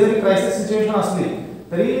आज एवढी जरी क्रायसिस सिच्युएशन असली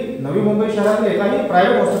तरी नवी मुंबई शहरातील एकाही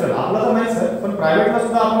प्रायव्हेट हॉस्पिटल, आपलं तर नाही सर पण प्रायव्हेटला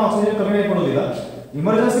सुद्धा आपण ऑक्सिजन कमी नाही पडू दिला.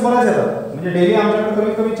 इमर्जन्सी बऱ्याच येतात, म्हणजे डेली आमच्याकडे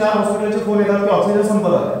कमीत कमी 4 हॉस्पिटलचे फोन येतात की ऑक्सिजन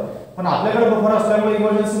संपत आहे. पण आपल्याकडे बफर असल्यामुळे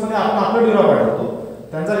इमर्जन्सीमध्ये आपण आपला ड्युरा पाठवतो,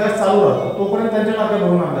 त्यांचा गॅस चालू राहतो, तोपर्यंत त्यांच्या टाक्या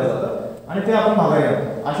भरून आणल्या जातात आणि ते आपण मागे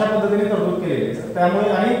येतो. अशा पद्धतीने तरतूद केलेली आहे. त्यामुळे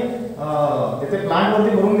आणि तिथे प्लांट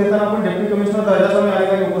वरती भरून घेताना आपण डेप्टी कमिशनर दर्जाचा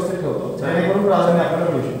अधिकारी उपस्थित ठेवतो जेणेकरून प्राधान्य आपल्याला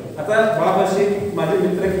मिळू शकतो. आता बाबाशी माझे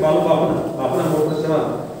मित्र की बालू बाबा मोठं चव्हाण,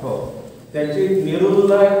 हो, त्यांची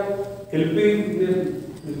नेरूरला एलपी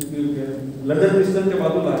लंडन क्रिस्टनच्या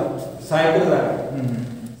बाजूला सायकल जागा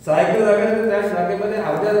त्या जागेमध्ये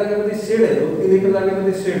अर्ध्या जागेमध्ये शेड आहे, 2-3 एकर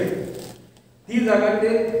जागेमध्ये शेड आहे. ती जागा ते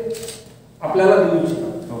आपल्याला देऊ इच्छितात.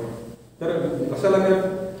 तर कशाला काय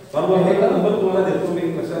बालू बाबाचा नंबर तुम्हाला देतो मी,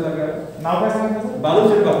 कशाला काय नाव काय सांगितलं? बालू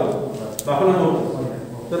शेठ बापला नव्हतं.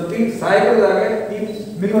 तर ती सायकल जागा आहे, ती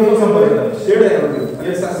मी करतो संपर्क शेड आहे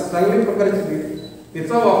आणि चांगली प्रकारची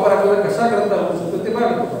त्याचा वापर आपल्याला कशा करता होऊ शकतो ते बघा.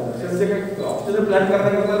 ऑक्सिजन प्लांट करता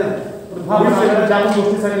नाही,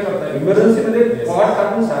 इमर्जन्सीमध्ये कॉट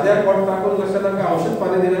टाकून साध्या कॉट टाकून कशाला काय औषध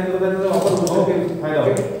पाणी देण्याकरता त्याचा वापर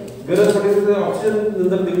गरज पडेल तर ऑक्सिजन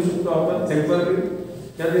नंतर देऊ शकतो आपण टेम्पररी.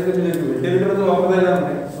 त्या व्हेंटिलेटरचा वापर झाला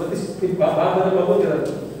नाही मग ती बघून देतात.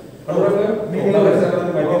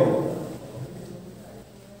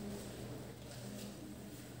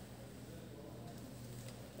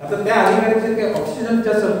 आता त्या अधिकाऱ्याचे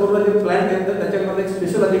ऑक्सिजनच्या संपूर्ण जे प्लांट आहेत त्याच्यामध्ये एक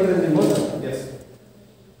स्पेशल अधिकारी नेमतात.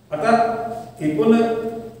 आता एकूण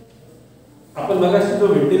आपण मगाशी जो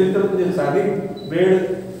व्हेंटिलेटर म्हणजे साधी बेड,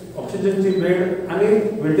 ऑक्सिजनची बेड आणि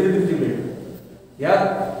व्हेंटिलेटरची बेड या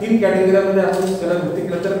 3 कॅटेगरीमध्ये आपण त्याला भरती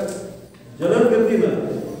केलं तर जलद गतीनं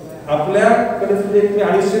आपल्याकडे सुद्धा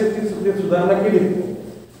 250ची सुधारणा केली.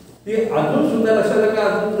 ती अजून सुद्धा लक्षात का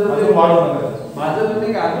अजून जर माझं म्हणणं अजून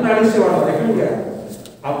 250 वाढवा. ऐकून घ्या,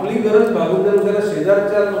 आपली गरज भागून जर उद्याला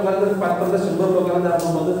शेजारच्या लोकांना 500-100 लोकांना आपण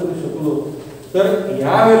मदत करू शकलो तर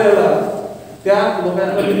या वेळेला त्या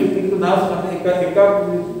लोकांना नाव एका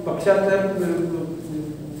पक्षाच्या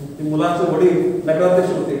मुलाचं वडील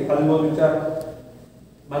नगराध्यक्ष होते आजूबाजूच्या,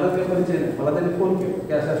 माझा काही परिचय नाही, मला त्यांनी फोन केला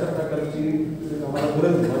की अशा प्रकारची आम्हाला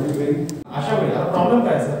गरज झाली. अशा वेळेला प्रॉब्लेम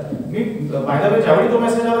काय सर, मी बाहेर ज्यावेळी तो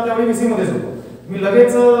मेसेज आला त्यावेळी VC मध्येच होतो. मी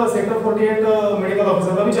लगेच सेक्टर 48 मेडिकल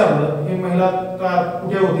ऑफिसरला विचारलं ही महिला का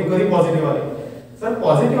कुठे होती, कधी पॉझिटिव्ह आली. सर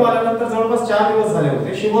पॉझिटिव्ह आल्यानंतर जवळपास 4 दिवस झाले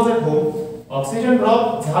होते. शी was at home. Oxygen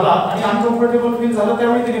drop झाला आणि अनकम्फर्टेबल फील झालं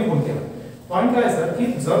त्यावेळी तिने फोन केला. पॉईंट काय सर की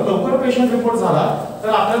जर लवकर पेशंट रिपोर्ट झाला तर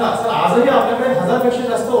आपल्याला सर आजही आपल्याकडे 1000पेक्षा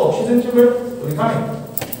जास्त ऑक्सिजनचे बेड रिकामे,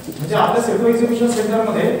 म्हणजे आपल्या सेटो एक्झिबिशन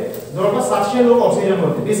सेंटरमध्ये जवळपास 700 लोक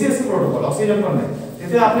ऑक्सिजनवरती, DCSC प्रोटोकॉल ऑक्सिजन पण नाही,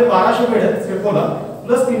 जिथे आपले 1200 बेड आहेत सिडकोला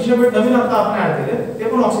प्लस 300 बेड नवीन आता आपण ऍड केले ते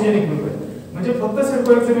पण ऑक्सिजन इक्विप्ड आहेत. म्हणजे फक्त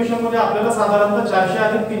सिडको एक्झिबिशन मध्ये आपल्याला साधारणतः 400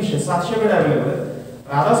 अधिक 300 700 बेड अवेलेबल आहेत.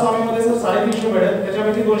 राधास्वामी मध्ये सर 350 बेड आहेत,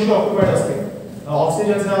 त्याच्यापैकी 200 ऑक्युपाइड असतील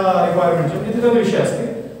ऑक्सिजनचा रिक्वायरमेंटचे, म्हणजे तिथे 200 असतील.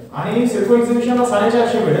 आणि सिडको एक्झिबिशनला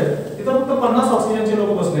 450 बेड आहेत, तिथं फक्त 50 ऑक्सिजनचे लोक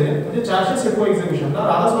बसलेले आहेत. म्हणजे 400 सिडको एक्झिबिशनला,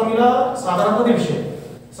 राधास्वामीला साधारणतः 150,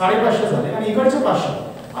 550 झाले आणि इकडचे 500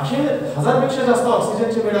 असे 1000 पेक्षा जास्त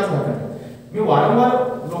ऑक्सिजनचे बेड आज लागतात. मी वारंवार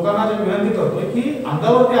लोकांना जे विनंती करतोय की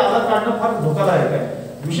अंगावरती आजार काढणं फार धोकादायक आहे,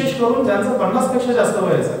 विशेष करून ज्यांचं 50 पेक्षा जास्त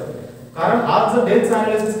वय आहे. कारण आज जर डेथचं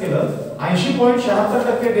अनालिसिस केलं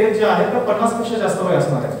 80.76% डेथ जे आहेत त्या 50 पेक्षा जास्त वय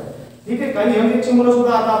असणार आहे. ठीक आहे, काही यंग एजची मुलं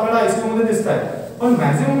सुद्धा आता आपल्याला आयसीयू मध्ये दिसत आहेत, पण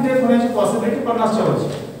मॅक्झिमम डेथ होण्याची पॉसिबिलिटी 50च्या वरची.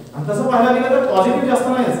 आणि तसं पाहायला गेलं तर पॉझिटिव्ह जास्त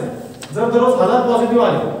नाही आहे. जर दररोज 1000 पॉझिटिव्ह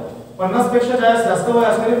आले, 50 पेक्षा जास्त वय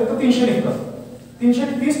असलेले फक्त 300 निघतात.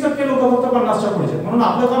 330% लोक फक्त 50च्या पुढचे. म्हणून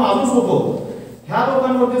आपलं काम अजून सोपं होतं. ह्या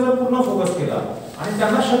लोकांवरती जर पूर्ण फोकस केला आणि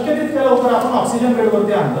त्यांना शक्य तितक्या लवकर आपण ऑक्सिजन बेड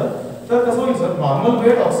वरती आणलं तर कसं होईल sir, normal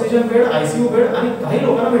bed, oxygen bed, ICU bed आणि काही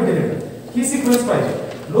लोकांना व्हेंटिलेटर, ही सिक्वेन्स पाहिजे.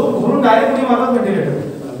 लोक घरून डायरेक्ट उडी मारतात व्हेंटिलेटर.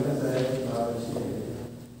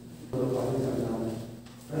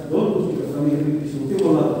 दोन गोष्टी शेवटी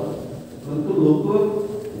बोलणार, परंतु लोक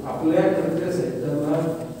आपल्याकडच्या सेक्टरला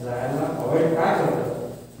जायला अवॉइड काय करतात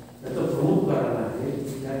त्याचं प्रमुख कारण आहे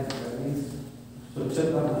की त्या ठिकाणी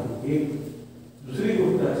स्वच्छता नाही. एक दुसरी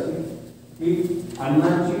गोष्ट अशी की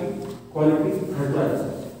अन्नाची क्वालिटी घटवायची.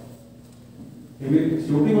 हे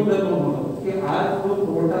शेवटी मुद्दा तो म्हणतो की आज तो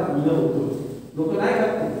पुरवठा अन्न होतो, लोक नाही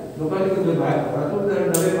करते, लोकांनी बाहेर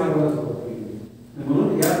नवे मार्गाला सुरुवात केली. म्हणून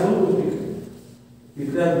या दोन गोष्टी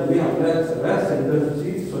तिथल्या दोन्ही आपल्या सगळ्या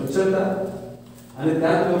सेंटरची स्वच्छता आणि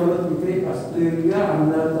त्याचबरोबर तिथे असलेल्या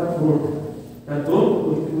अन्नाचा पुरवठा, त्या दोन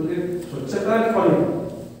गोष्टीमध्ये स्वच्छता आणि क्वालिटी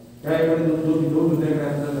त्याकडे दोन मुद्द्याकडे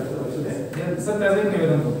आपल्याला लक्ष द्यायचं. सर त्याचं एक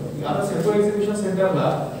निवेदन होतं, आता सिडको एक्झिबिशन सेंटरला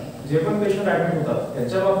जे पण पेशंट ऍडमिट होतात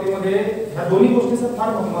त्यांच्या बाबतीमध्ये ह्या दोन्ही गोष्टी सर फार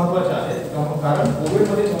महत्त्वाच्या आहेत. कारण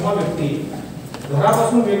कोविडमध्ये जेव्हा व्यक्ती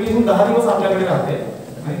घरापासून वेगळी होऊन 10 दिवस आपल्याकडे राहते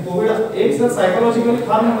आणि कोविड एक सर सायकोलॉजिकली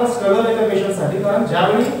फार मोठा स्ट्रगल आहे त्या पेशंटसाठी. कारण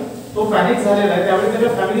ज्यावेळी तो पॅनिक झालेला आहे त्यावेळी त्याच्या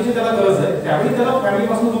फॅमिलीची त्याला गरज आहे, त्यावेळी त्याला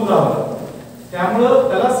फॅमिलीपासून दूर राहावं लागतं. त्यामुळं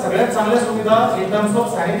त्याला सगळ्यात चांगल्या सुविधा इन टर्म्स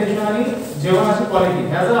ऑफ सॅनिटेशन आणि जेवणाची क्वालिटी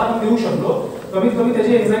ह्या जर आपण देऊ शकलो, कमीत कमी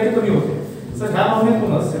त्याची एन्झायटी कमी होते. सर ह्या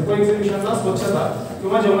भावनेतूनच सिडको एक्झिबिशनला स्वच्छता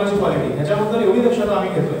किंवा जेवणाची क्वालिटी ह्याच्याबद्दल एवढी दक्षता आम्ही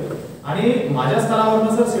घेतोय. आणि माझ्या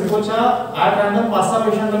स्तरावरनं सर सिडकोच्या 8 रँडम 5-6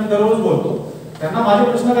 पेशंटला मी दररोज बोलतो. त्यांना माझे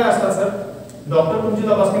प्रश्न काय असतात सर, डॉक्टर तुमची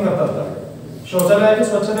तपासणी करतात का, शौचालयाची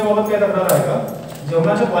स्वच्छतेबाबत काही तक्रार आहे का,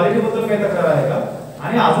 जेवणाच्या क्वालिटीबद्दल काही तक्रार आहे का,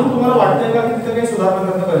 आणि अजून तुम्हाला वाटतंय का की तिथे काही सुधारणा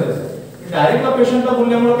करणं गरजेचं आहे. डायरेक्टला पेशंटला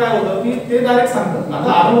बोलल्यामुळे काय होतं की ते डायरेक्ट सांगतात.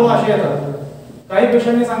 आता अनुभव असे येतात, काही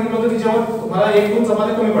पेशंटने सांगितलं होतं की जेवण मला 1-2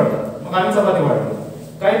 चपात्या कमी पडतात, मग आम्ही चपाती वाढली.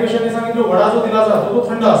 काही पेशंटने सांगितलं वडा जो दिला जातो तो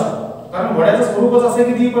थंड असतो, कारण वड्याचं स्वरूपच असे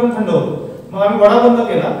की ती पण थंड होतो, मग आम्ही वडा बंद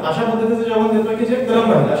केला. अशा पद्धतीचं जेवण देतोय की जे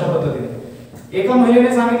गरम राहील अशा पद्धतीने. एका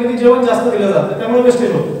महिलेने सांगितलं की जेवण जास्त दिलं जातं त्यामुळे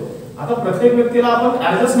वेस्टेज होतं. आता प्रत्येक व्यक्तीला आपण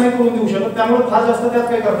ऍडजस्ट नाही करून देऊ शकत, त्यामुळे फार जास्त त्यात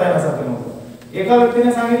काही करता येण्यासारखं नव्हतं. एका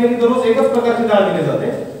व्यक्तीने सांगितलं की दररोज एकच प्रकारची डाळ दिली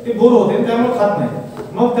जाते, ते बोर होते त्यामुळे खात नाही.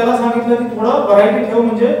 मग त्याला सांगितलं की थोडं व्हरायटी ठेव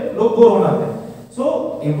म्हणजे लोक बोर होणार नाही. सो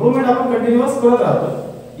इम्प्रूव्हमेंट आपण कंटिन्युअस करत राहतो.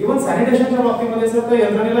 इव्हन सॅनिटेशनच्या बाबतीमध्ये सर त्या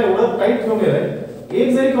यंत्रणेला एवढं टाईट ठेवलेलं आहे,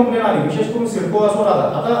 एक जरी कंप्लेंट आली, विशेष करून सिडको असो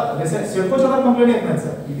आता सिडकोच्या तर कंप्लेंट येत नाही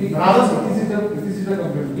सर.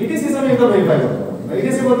 ईटीसीचं मी एकदा व्हेरीफाय करतो.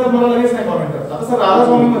 ईटीसी बद्दल मला लगेच नाही कॉमेंट करत. आता सर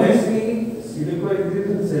राधास्वामीमध्ये सिडको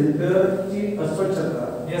एक्झिबिशन सेंटरची अस्वच्छता,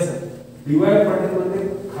 येस सर, डीवाय पाटीलमध्ये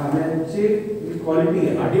खाण्याची क्वालिटी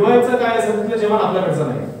आहे. डीवायचं काय आहे सर, तिथलं जेवण आपल्याकडचं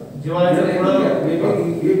नाही.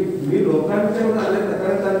 मी लोकांच्याकडून आल्या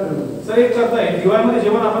तक्रार सर एक करता येईल, डीवाय मध्ये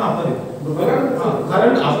जेवण आपण आपलं देतो,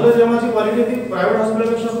 कारण आपलं जेवणाची क्वालिटी ती प्रायव्हेट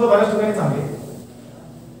हॉस्पिटलपेक्षा सुद्धा बऱ्याच ठिकाणी चांगली आहे.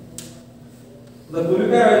 पूर्वी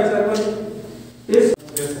काय व्हायचं, आपण टेस्ट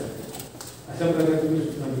अशा प्रकारे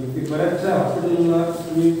तुम्ही बऱ्याचशा हॉस्पिटलला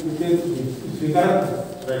तुम्ही तिथे स्वीकारत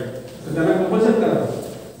तर त्यांना कंपल्शन करा.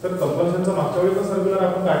 तर कंपल्शनचं मागच्या वेळी पण सर्क्युलर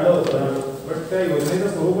आपण काढलं होतं, बट त्या योजनेचं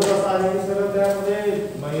स्वरूपच असं आहे की सर त्यामध्ये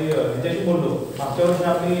ह्याच्याशी बोललो मागच्या वर्षी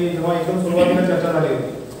आपली जेव्हा एकदम सुरुवातीला चर्चा झाली होती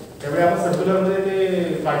त्यावेळी आपण सर्क्युलरमध्ये ते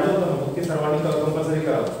काढलं होतं ना की सर्वांनी कंपल्सरी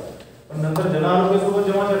करावं. पण नंतर जनआरोग्यासोबत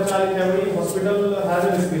जेव्हा चर्चा आली त्यावेळी हॉस्पिटल हॅज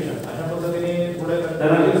अ डिस्क्रिप्शन अशा पद्धतीने थोडे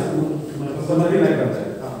कंपल्सरी नाही करतायत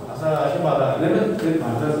असा अशी बाधा आहे.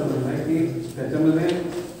 माझं असं म्हणणं आहे की त्याच्यामध्ये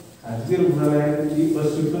खाजगी रुग्णालयाची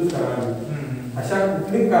प्रशिक्षण करावी, अशा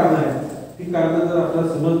कुठली कारणं आहेत ती कारणं जर आपल्याला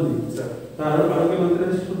समजली तर आरोग्य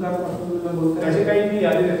मंत्र्यांशी सुद्धा आपण त्याची काही मी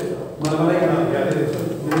यादी देतो, मला यादी देतो.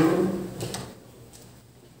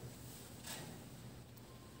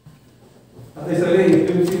 आता सगळे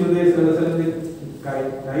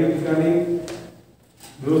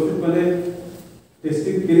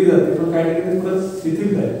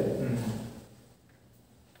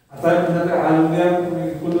उद्या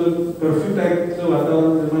कर्फ्यू टाईपचं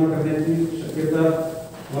वातावरण निर्माण करण्याची शक्यता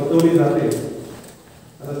वर्तवली जाते.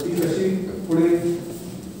 आता ती कशी पुढे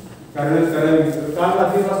कार्यान्वित करावी. काल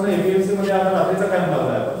रात्रीपासून एपीएमसी मध्ये आता रात्रीचा काय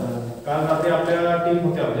लागला आहे. काल रात्री आपल्या टीम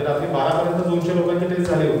होत्या, म्हणजे रात्री 12 पर्यंत 200 लोकांची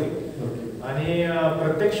टेस्ट झाली होती आणि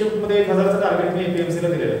प्रत्येक शिफ्ट मध्ये 1000चं टार्गेट मी एपीएमसी ला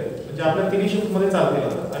दिलेलं आहे. म्हणजे आपल्या 3 शिफ्ट मध्ये चालतील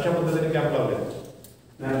अशा पद्धतीने कॅम्प लावले.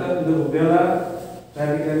 आता उद्याला त्या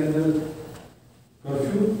ठिकाणी जर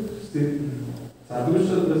कर्फ्यू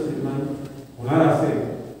सादृश्य निर्माण होणार असेल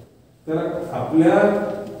तर आपल्या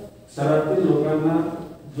शहरातील लोकांना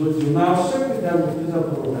जो जीवनावश्यक त्या गोष्टीचा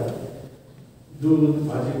पुरवठा, जो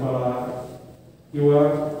भाजीपाला किंवा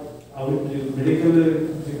मेडिकल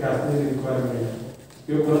जे काय असलेली रिक्वायरमेंट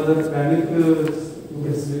किंवा कोणाला पॅनिक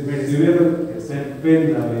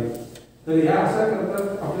पेन झाले तर या अशा करता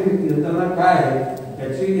आपली यंत्रणा काय आहे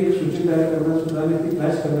त्याची एक सूची तयार करणं सुद्धा ती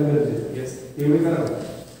फ्लॅश करणं गरजेचं आहे. एवढे करा.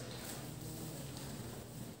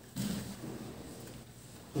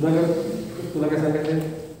 तुला काय सांगायचं?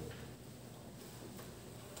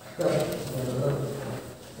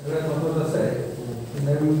 सगळ्यात महत्त्वाचं असं आहे की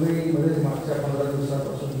नवी मुंबईमध्ये मागच्या 15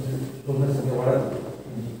 दिवसापासून जी रुग्णसंख्या वाढत होती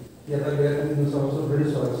ती आता गेल्या 3 दिवसापासून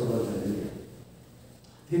 150 व्हायला सुरुवात झालेली आहे.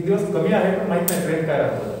 3 दिवस कमी आहे पण माहित नाही ट्रेंड काय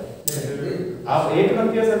राहतं. एक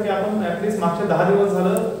नक्की असं की आपण ऍटलीस्ट मागच्या 10 दिवस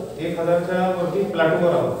झालं 1000च्या वरती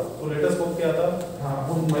प्लॅटोवर आहोत. तो लेटेस्ट होत की आता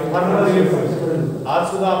आज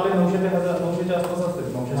सुद्धा आपले 900 ते 900च्या आसपास असते.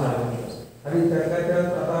 900 950. आणि त्यात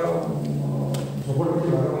आता झोपडपट्टी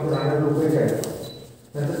भागामध्ये राहणारे लोक जे आहेत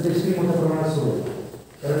त्यांचं टेस्टिंग मोठ्या प्रमाणात सुरू आहे.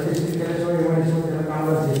 कारण टेस्टिंग केल्याशिवाय एमआयडीसीमध्ये त्यांना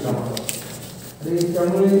कामगार घेत नव्हतं आणि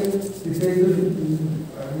त्यामुळे तिथे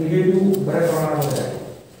निगेटिव्ह बऱ्याच प्रमाणामध्ये आहे.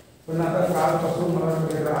 पण आता कालपासून मला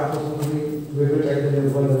आजपासून तुम्ही वेगळे काहीतरी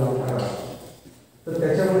निर्बंध लावणार आहात तर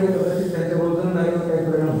त्याच्यामुळे कदाचित त्यांच्या रोजंदारीवर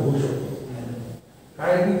काही परिणाम होऊ शकतो.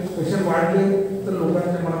 काय की पेशंट वाढले तर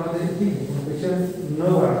लोकांच्या मनामध्ये ठीक पेशंट न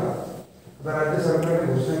वाढता आता राज्य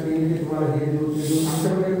सरकारने घोषणा केली की तुम्हाला हे देऊ ते देऊन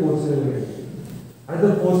आमच्याकडे पोहोचलेलं नाही आणि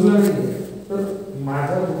जर पोहोचलं नाही तर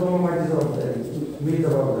माझा कुटुंब माझी जबाबदारी, मी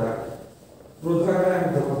जबाबदार, रोजगाराला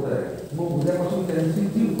आम्ही जबाबदार आहे. मग उद्यापासून त्यांची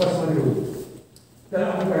जी उपासमारी होईल त्याला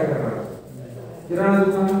आम्ही काय करणार? किराणा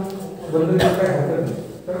दुकान बंद करायला काय हरकत नाही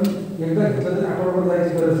कारण एकदा घेतलं तर आठवड्याभर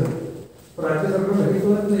जायची गरज नाही. पण राज्य सरकारला हे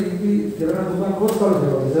कळत नाही की किराणा दुकान रोज चालू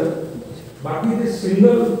ठेवावं. जर बाकी ते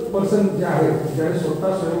सिंगल पर्सन जे आहेत ज्याने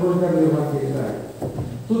स्वतः स्वयंरोजगार निर्माण केलेला आहे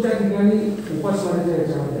तो त्या ठिकाणी उपासमारीच्या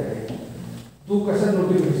याच्यामध्ये आहे. तो कशा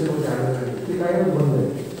नोटिफिकेशनमध्ये आलेला आहे ते काय बंद आहे.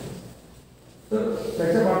 तर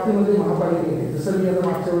त्याच्या बाबतीमध्ये महापालिकेने जसं मी आता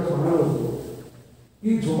मागच्या वेळेस म्हणालो होतो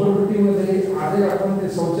की झोपडपट्टीमध्ये आधी आपण ते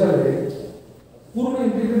शौचालय पूर्ण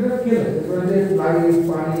इंटिग्रेटेड केलं म्हणजे लाईट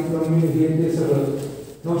पाणी प्लंबिंग हे ते सगळं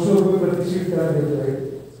 900 रुपये प्रति शीट त्याला देतोय.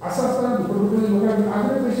 असं असताना झोपडपट्टीमध्ये लोकांना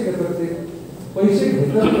आग्रह पैसे घेतात. ते पैसे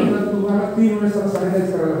घेतात तुम्हाला 3 वेळेस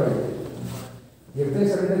सॅनिटाईज करायला पाहिजे. एकदाही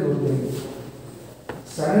सॅनिटाईज होत नाही.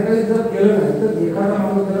 सॅनिटाईज जर केलं नाही तर एखादा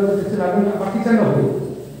माणूस केला तर त्याची लागण बाकीच्यांना होईल.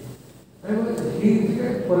 आणि मग ही जी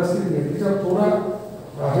काही परिस्थिती आहे तिच्यावर थोडा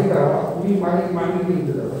हे करावा. मी मागणी केली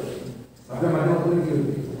होती दादा आपल्या माध्यमातून केली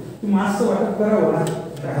होती की मास्क वाटप करावं ना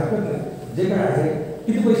काय हरकत नाही. जे काय आहे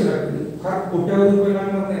किती पैसे लागतील फार कोट्यावधी रुपये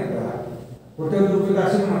लागणार नाही आपल्याला. कोट्यावधी रुपये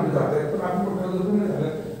असे पण आपले जात आहेत पण आपण कोट्यावधी रुपये नाही झालं.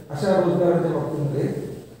 अशा रोजगाराच्या बाबतीमध्ये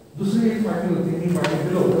दुसरी एक मागणी होती मी मागणी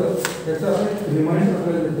केलं होतं त्याचं आपण रिमाइंडर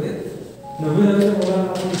आपल्याला देते. नवीन मुलांना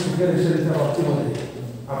आपण शिक्षण बाबतीमध्ये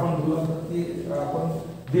आपण बोलतो की आपण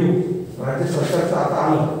देऊ. राज्य सरकारचं आता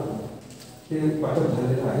आलं ते वाटप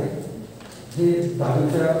झालेलं आहे. हे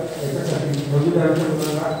 10वीच्या याच्यासाठी 9वी-10वीच्या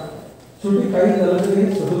मुलांना शेवटी काही झालं तरी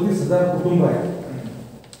 37,000 कुटुंब आहे.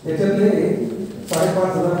 याच्यातले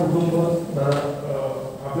 5,500 कुटुंब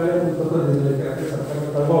आपल्याला पत्र दिलेलं की राज्य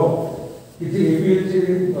सरकारचा दबाव की जे एपीएलचे हे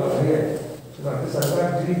आहे राज्य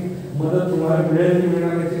सरकारची मदत तुम्हाला मिळेल की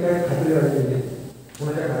मिळणार याची काय खात्री राहिलेली आहे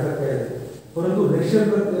कोणाच्या खात्यात काय आहे. परंतु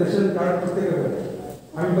रेशन कार्ड प्रत्येकाकडे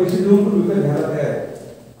आम्ही पैसे देऊन पण विकत घ्यायला तयार आहे.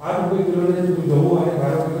 8 रुपये किलोने तुम्ही गहू आणि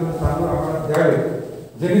 12 रुपये किलो तांदूळ आम्हाला द्यावे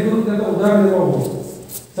जेणेकरून त्यांचा उदरनिर्वाह होईल.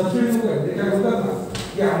 सबसिडी नको आहे. ते काय बोलतात ना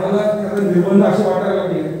की आम्हाला त्याचा निर्बंध असे वाटायला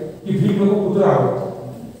लागले की भीक नको कुत्रा हवं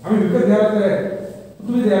आम्ही विकत घ्यायला तयार आहे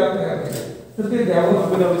तुम्ही द्यायला तयार नाही तर ते द्यावं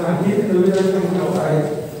आपल्याला. आणि हे नवीन मुलांचं आहे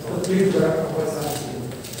तर प्लीज करा.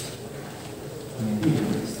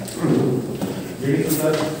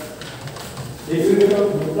 वेगवेगळ्या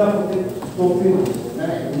मुद्दा होते तो म्हणजे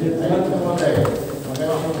मत आहे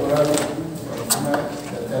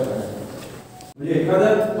म्हणजे एखादा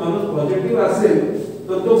माणूस पॉझिटिव्ह असेल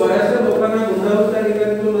तर तो बऱ्याचशा लोकांना गुंडाळून त्या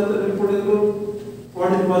ठिकाणी तो नंतर रिपोर्ट येतो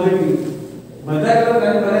पॉझिटिव्ह मजा करत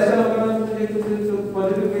आणि बऱ्याचशा लोकांना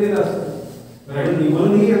पॉझिटिव्ह केलेलं असतं.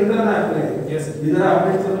 म्हणून ही यंत्रणा आपली Yes. ही जरा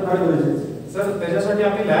अपडेट करणं फार गरजेचं आहे. सर त्याच्यासाठी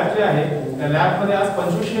आपली लॅब जी आहे त्या लॅबमध्ये आज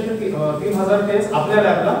 2500 ते 3000 टेस्ट आपल्या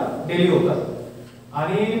लॅबला डेली होतात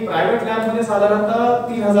आणि प्रायव्हेट लॅबमध्ये साधारणतः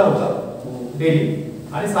 3000 होतात डेली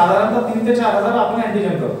आणि साधारणतः 3 ते 4000 आपण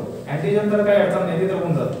अँटीजन करतो. अँटीजन तर काही अडचण नाही, ते तर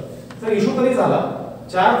होऊन जातं. तर इश्यू कधी झाला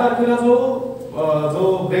 4 तारखेला जो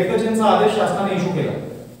ब्रेक द चेनचा आदेश शासनाने इश्यू केला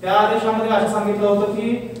त्या आदेशामध्ये असं सांगितलं होतं की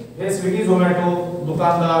हे स्विगी झोमॅटो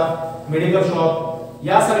दुकानदार मेडिकल शॉप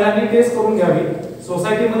या सगळ्यांनी टेस्ट करून घ्यावी.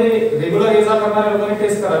 सोसायटीमध्ये रेग्युलर ये जा करणाऱ्या लोकांनी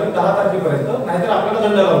टेस्ट करावी 10 तारखेपर्यंत, नाहीतर आपल्याला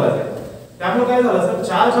दंड लावला जाईल. त्यामुळे काय झालं सर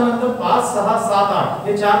 4च्या नंतर 5, 6, 7, 8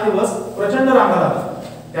 हे 4 दिवस प्रचंड रांगा लागतात.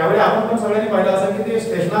 त्यावेळी आपण पण सगळ्यांनी पाहिलं असेल की ते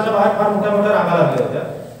स्टेशनाच्या बाहेर फार मोठ्या मोठ्या रांगा लागल्या होत्या.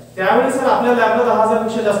 त्यावेळी सर आपल्या लॅबला 10,000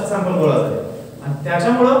 पेक्षा जास्त सॅम्पल गोळा झाले आणि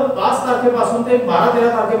त्याच्यामुळे 5 तारखेपासून ते 12-13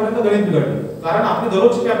 तारखेपर्यंत गणित बिघडलं. कारण आपली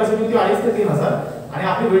दररोजची कॅपॅसिटी होती 2,500 ते 3,000 आणि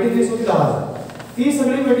आपली वेटिंग लिस्ट होती 10,000. ती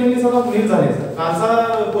सगळी वेटिंग लिस्ट आता फुल झाली. कालचा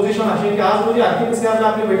पोझिशन अशी आहे की आज रोजी आरटीपीसीआर ला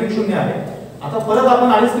आपली वेटिंग 0 आहे. आता परत आपण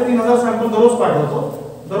 2,500 ते 3,000 सॅम्पल दररोज पाठवतो,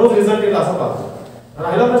 दररोज रिझल्ट येईल असं पाहतो.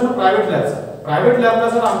 राहिला प्रश्न प्रायव्हेट लॅबचा. प्रायव्हेट लॅबला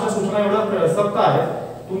सर आमच्या सूचना एवढ्या सक्त आहेत,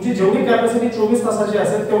 तुमची जेवढी कॅपॅसिटी 24 तासाची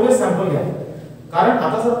असेल तेवढेच सॅम्पल घ्या. कारण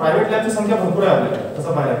आता सर प्रायव्हेट लॅबची संख्या भरपूर आहे आपल्याकडे.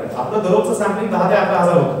 तसं पाहायला गेलं आपलं दररोजचं सॅम्पलिंग 10 ते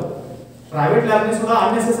 11,000 होतं. प्रायव्हेट लॅबने सुद्धा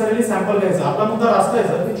अननेसेसरीली सॅम्पल घ्यायचं. आपला मुद्दा रास्त आहे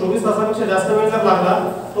सर की 24 तासापेक्षा जास्त वेळ जर लागला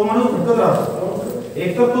तो माणूस भटकत राहतो.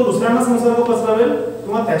 एक तर तो दुसऱ्यांना संसर्ग पसरवेल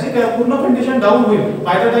किंवा त्याची पूर्ण कंडिशन डाऊन होईल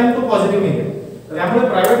बाय द टाइम तो पॉझिटिव्ह निघेल. त्यामुळे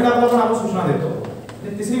प्रायव्हेट लॅबला पण आपण सूचना देतो.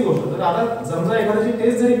 आणि तिसरी गोष्ट तर आता समजा एखाद्याची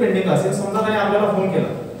टेस्ट जरी पेंडिंग असेल, समजा त्याने आपल्याला फोन केला,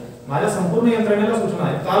 माझ्या संपूर्ण यंत्रणेला सूचना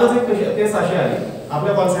आहे. कालच एक टेस्ट अशी आली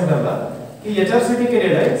आपल्या कॉल सेंटरला की एचआरसीटी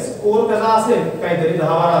केलेला आहे, स्कोर त्याचा असेल काहीतरी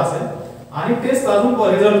 10-12 असेल आणि टेस्ट अजून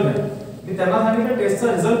रिझल्ट नाही. मी त्यांना सांगितलं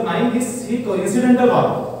टेस्टचा रिझल्ट नाही ही इन्सिडेंटल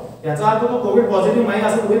बाब, याचा अर्थ तो कोविड पॉझिटिव्ह नाही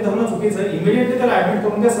असं गृहीत धरणं चुकीचं आहे. इमिडिएटली त्याला ऍडमिट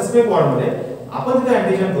करून त्या सस्पेक्ट वॉर्डमध्ये आपण तिथे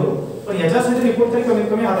अँटीजन करू, पण याच्यासाठी रिपोर्ट तरी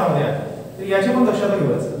कमीत कमी हातामध्ये आहे. तर याची पण दक्षता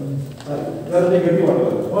घेऊयाचं. तर निगेटिव्ह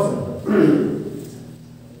वाटतं. हो सर.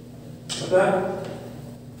 आता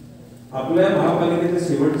आपल्या महापालिकेच्या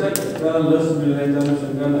शेवटच्या टप्प्याला लस मिळण्याच्या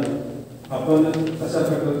अनुषंगानं आपण अशा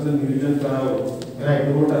प्रकारचं नियोजन करावं. राईट.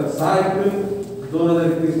 6 एप्रिल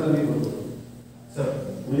 2021 ला मी होतो सर,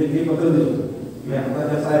 म्हणजे हे पत्र दिलं होतं मी आता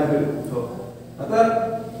त्या 6 एप्रिल. आता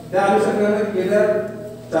त्या अनुषंगाने गेल्या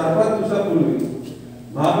 4-5 दिवसापूर्वी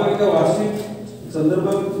महापालिका वार्षिक संदर्भ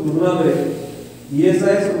रुग्णालय,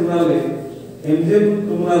 ESIS रुग्णालय, MGM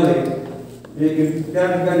रुग्णालय त्या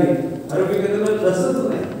ठिकाणी आरोग्य केंद्राला लसच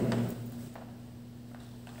नाही.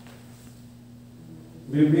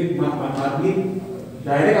 मी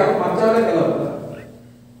डायरेक्ट आपण मागच्या वेळेला केला होता.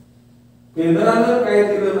 केंद्रानं काही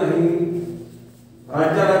दिलं नाही,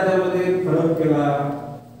 राज्यामध्ये फरक केला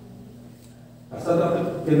असं तर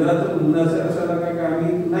केंद्राचं म्हणणं असेल असायला काय का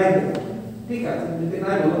आम्ही नाही केलं. ठीक आहे, ते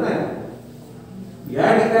नाही म्हणत नाही.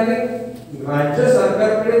 या ठिकाणी राज्य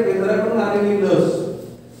सरकारकडे केंद्राकडून आलेली लस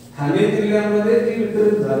ठाणे जिल्ह्यामध्ये जी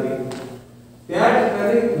वितरित झाली त्या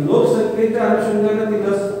ठिकाणी लोकसंख्येच्या अनुषंगाने ती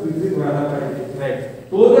लस वितरित व्हायला पाहिजे.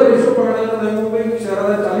 तो जर रेशो पकडला नवी मुंबई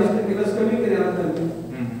शहराला 40% लस कमी केली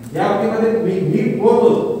या बाबतीमध्ये मी बोलतो,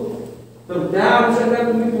 तर त्या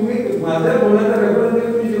अनुषंगाने तुम्ही माझ्या बोलण्याचा रेफरन्स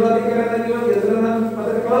तुम्ही जिल्हाधिकाऱ्यांना किंवा केंद्रांना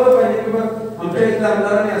पत्र कळवलं पाहिजे की आमच्या इथल्या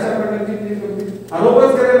आमदारांनी अशा प्रकारची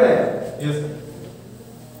आरोपच केलेला आहे.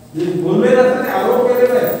 बोलले असताना आरोप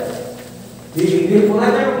केलेला आहे. हे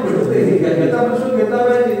कोणाच्याकडून घडतं याचा प्रश्न घेतला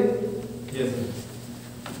पाहिजे.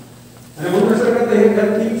 आणि म्हणून कसं करता हे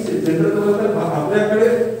सेंटर आपल्याकडे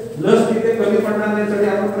लस तिथे कमी पडणार नाही यासाठी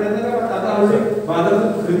आपण प्रयत्न करा. आता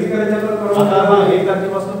बाजारातून खरेदी करायचा 1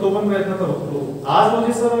 तारखेपासून तो पण प्रयत्न करू. आज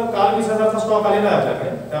रोजी सर काल 20,000चा स्टॉक आलेला आहे आपल्याकडे,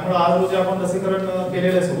 त्यामुळे आज रोजी आपण लसीकरण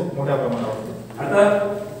केलेलं आहे सुरू मोठ्या प्रमाणावर. आता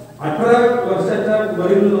 18 वर्षाच्या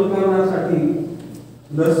वरील लोकांसाठी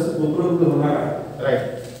लस उपलब्ध होणार आहे. राईट.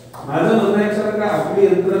 माझं म्हणणं आहे सर का आपली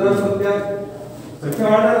यंत्रणा सध्या संख्या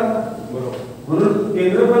वाढणार बरोबर, म्हणून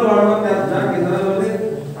केंद्र पण वाढवा. त्या केंद्रामध्ये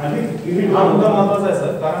अधिक युनिट हा मुद्दा महत्वाचा आहे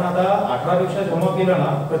सर, कारण आता 18 पेक्षा जेव्हा केलं ना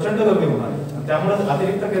प्रचंड गर्दी होणार आहे. त्यामुळे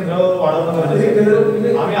अतिरिक्त केंद्र वाढवणं गरजेचं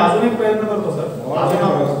आहे. आम्ही अजून एक प्रयत्न करतो sir.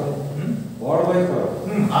 Ward wise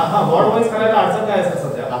ward wise करायला अडचण काय आहे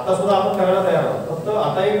सध्या, आता सुद्धा आपण करायला तयार आहोत. फक्त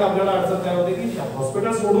आता एक आपल्याला अडचण काय होते की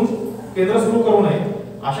हॉस्पिटल सोडून केंद्र सुरू करू नये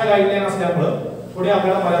अशा गाईडलाईन असल्यामुळे थोडी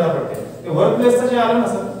आपल्याला मर्यादा पडते. ते वर्क प्लेसचं जे आलं ना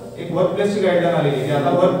सर, एक वर्क प्लेसची गाईडलाईन आलेली की आता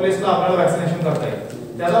वर्क प्लेसला आपल्याला वॅक्सिनेशन करता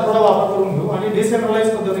येईल, त्याचा थोडा वापर करून घेऊ आणि डिसेंट्रलाइज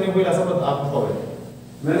पद्धतीने होईल असं आपण पाहूया.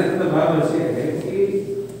 नाही भाग अशी आहे की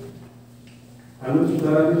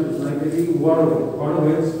अनुसूचनाची सूचना केली की वॉर्ड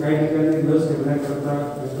वाईज काही ठिकाणी लस घेण्याकरता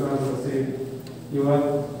रेस्टॉरंट असेल किंवा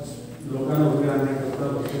लोकांना उभे राहण्याकरता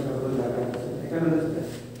बसण्याकरता जागा असेल,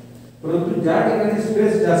 परंतु ज्या ठिकाणी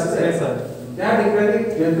स्पेस जास्त आहे सर त्या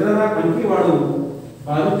ठिकाणी यंत्रणा आणखी वाढवून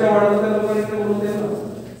बाजूच्या वाढवून त्या लोकांनी ते बोलून द्यायला.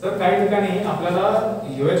 सर काही ठिकाणी आपल्याला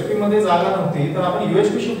UHP मध्ये जागा नव्हती तर आपण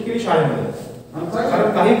UHP शिफ्ट केली शाळेमध्ये, कारण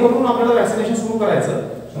काही करून आपल्याला व्हॅक्सिनेशन सुरू करायचं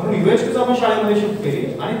म्हणून UHP आपण शाळेमध्ये शिफ्ट केली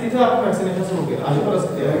आणि तिथे आपण व्हॅक्सिनेशन सुरू केलं. अशी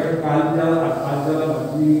परिस्थिती आहे. कालच्या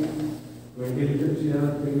बातमी व्हेंटिलेटरची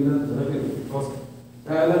झडकली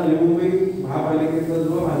त्यावेळेला नवी मुंबई महापालिकेचा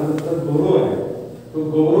जो माझा गौरव आहे तो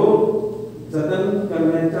गौरव जतन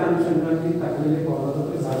करण्याच्या अनुषंगाने टाकलेले पावलाचं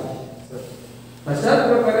ते झालं. तशाच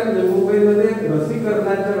प्रकारे नवी मुंबईमध्ये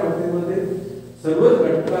लसीकरणाच्या बाबतीमध्ये सर्वच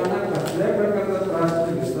घटकांना कसल्या प्रकारचा त्रास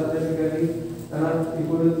घेतला त्या ठिकाणी त्यांना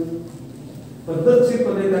तिकडून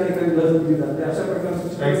पद्धतशीरपणे त्या ठिकाणी लस दिली जाते. अशा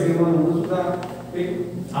प्रकारचं म्हणून सुद्धा एक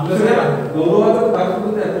आपल्या गौरवाचा भाग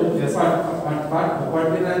म्हणून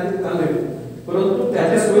पाठलेला आहे चालेल, परंतु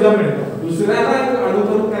त्याची सुविधा मिळते दुसऱ्यांना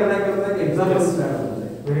अनुकरण करण्याकरता एक एक्झाम्पल तयार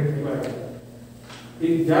की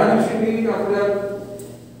ज्या दिवशी मी आपल्या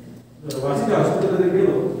वाशीच्या हॉस्पिटलमध्ये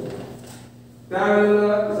गेलो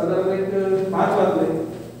त्यावेळेला साधारण एक 5 वाजले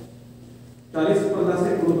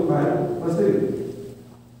 40-50 लोक बाहेर बसले.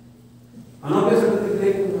 अनापेक्षित तिथे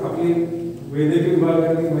आपली वैद्यकीय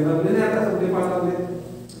विभागाची महिला म्हणजे नाही आता सध्या 5 वाजले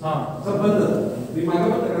सब बंद. मी मागे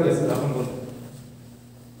बंद करायचं आपण बोलतो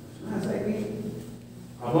असं आहे की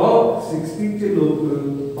अबाव 60 चे लोक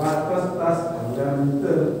 5-5 तास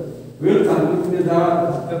थांबल्यानंतर वेळ चांगली म्हणजे जावा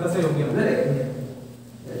तर तसं योग्य नाही.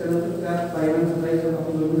 त्याच्यानंतर त्या ताईंचं जायचं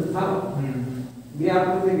आपण दोन थांब. मी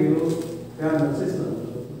आतमध्ये गेलो त्या नर्सेस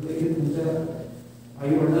तुमच्या आई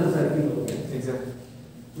वडिलांसारखी लोक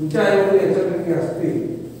तुमच्या आई वडील याच्यापैकी असतील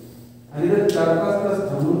आणि जर 4-5 तास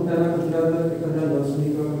थांबून त्यांना कुठल्या जर एखाद्या नर्सनी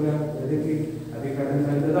किंवा कुठल्या वैद्यकीय अधिकाऱ्यांनी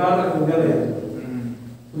सांगितलं तर आता उद्याला यायचं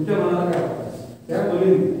तुमच्या मनाला काय वाटतं? त्या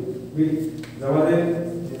मुलींनी मी जवाबदारी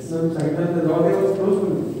सांगितलं तर जवाबदारी क्लोज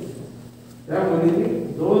करून त्या मुलींनी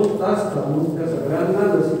 2 तास थांबून त्या सगळ्यांना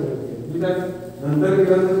लसीकरण केलं. नंतर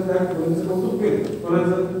गेल्यानंतर त्या मुलीचं कौतुक केलं,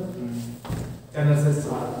 कोणाचं त्या नर्सेस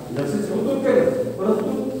कौतुक केलं. परंतु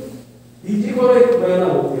ती जी बरं एक महिला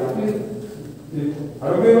होती आपली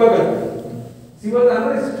आरोग्य विभागात सिव्हिल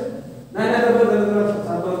अनरेस्ट नाही नाही तर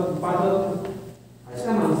 5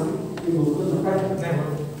 अशा माणसं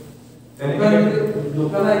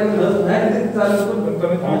लोकांना एक लस नाही चालू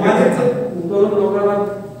करून लोकांना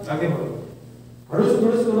हळूच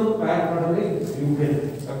थोडस करून बाहेर पडणे येऊ गेले.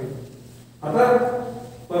 आता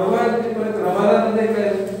परवा रमालामध्ये काय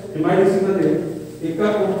MIDC मध्ये एका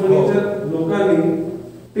कंपनीच्या लोकांनी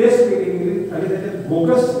टेस्ट केली आणि त्याच्यात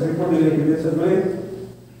बोगस रिपोर्ट दिले गेले, सगळे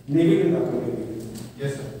निगेटिव्ह दाखवले गेले.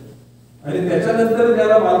 आणि त्याच्यानंतर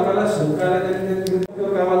ज्याला मालकाला शंका आल्या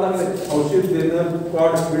गावाला औषध देणं,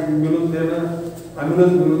 कॉड मिळून देणं,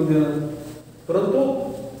 ॲम्ब्युलन्स मिळून देणं, परंतु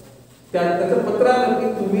त्याचं पत्र आलं की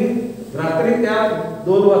तुम्ही रात्री त्या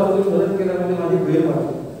 2 वाजता मदत केल्यामध्ये माझी वेळ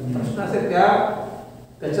वाढली. प्रश्न असे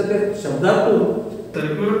त्याच्या शब्दातून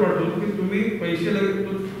सर्क्युलर पाठवून की तुम्ही पैसे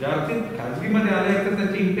ज्याची खाजगीमध्ये आले तर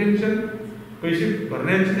त्याची इंटेन्शन पैसे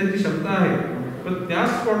भरण्याची त्यांची क्षमता आहे, पण त्याच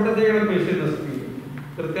स्पॉटला त्याच्याकडे पैसे नसतील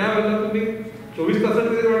तर त्यावेळेला तुम्ही 24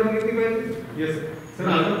 तासात वाढून घेतली पाहिजे. Yes sir.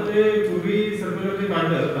 आता ते पूर्वी सर्क्युलर जे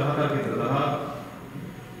काढलं 10 तारखेचं 10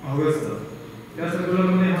 ऑगस्ट त्या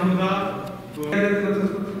सर्क्युलरमध्ये हा मुद्दा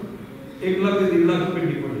 1 लाख ते 1.5 लाख रुपये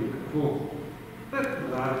डिपॉझिट. हो, तर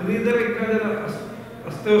रात्री जर एखाद्याला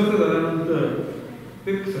अस्तव्यस्त झाल्यानंतर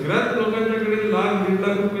ते सगळ्याच लोकांच्याकडे 1 लाख 1.5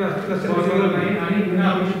 लाख रुपये असतील असं नाही आणि गुन्हा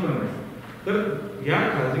आवश्यक पण नाही. तर या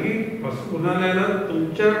खाजगी रुग्णालयाला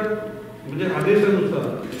तुमच्या म्हणजे आदेशानुसार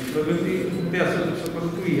प्रगती ते असं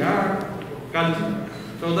परंतु या कालची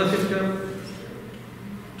 1400च्या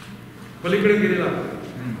पलीकडे गेलेला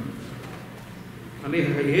आणि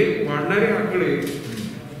हे वाढणारे आकडे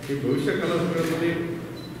हे भविष्य कालामध्ये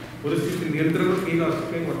परिस्थिती नियंत्रणात येईल असं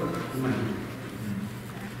काही वाटत नाही.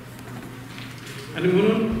 आणि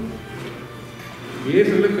म्हणून हे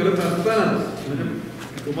सगळं करत असतानाच म्हणजे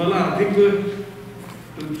तुम्हाला अधिक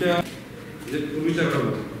तुमच्या म्हणजे पूर्वीच्या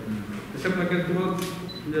काळात अशा प्रकारे तुम्हाला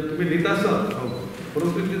तुम्ही लिहित असाल,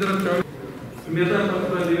 परंतु ते जरा तुम्ही आता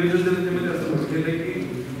निवेदन असं म्हटलेलं आहे की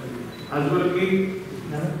आजवर मी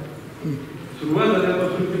सुरुवात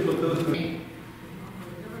झाल्यापासून पद्धत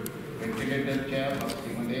व्हेंटिलेटरच्या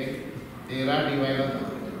बाबतीमध्ये 13 डिवायला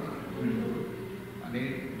आणि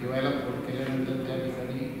डिवायला पोट केल्यानंतर त्या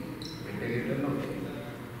ठिकाणी व्हेंटिलेटर नव्हते.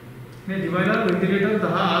 नाही डिवायला व्हेंटिलेटर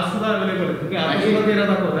 10 आज सुद्धा अवेलेबल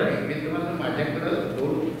आहे. मी तुम्हाला माझ्याकडं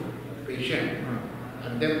 2 पेशंट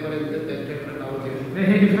अद्यापपर्यंत त्यांच्याकडे नाव घेऊन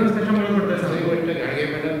हे डिफरन्स कशामुळे पडतं सगळी गोष्ट घाडगे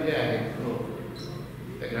मॅडम जे आहेत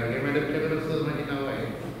त्या घाडगे मॅडमच्याकडे सुद्धा माझी नाव आहे.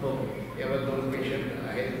 यावर 2 पेशंट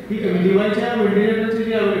आहेत. ठीक आहे. डिवायच्या व्हेंटिलेटरची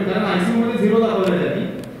जी कारण ICU मध्ये 0 दाखवलं त्यांनी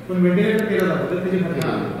पण व्हेंटिलेटर केलं जातं तर त्याची खात्री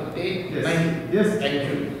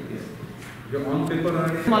ऑन पेपर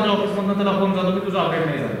आणि माझ्या ऑफिसमधून त्याला फोन जातो की तुझं अपडेट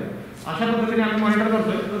नाही झालं. अशा पद्धतीने आम्ही मॉनिटर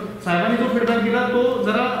करतोय. तर साहेबांनी जो फीडबॅक दिला तो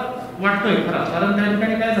जरा वाटतोय खरा, कारण त्या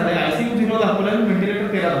ठिकाणी काय झालंय ICU 0 दाखवलं आणि व्हेंटिलेटर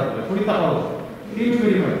 13 दाखवलं, थोडी तफावत ती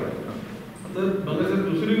व्हेरीफाय. तर बघा सर,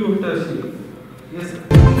 दुसरी गोष्ट अशी येस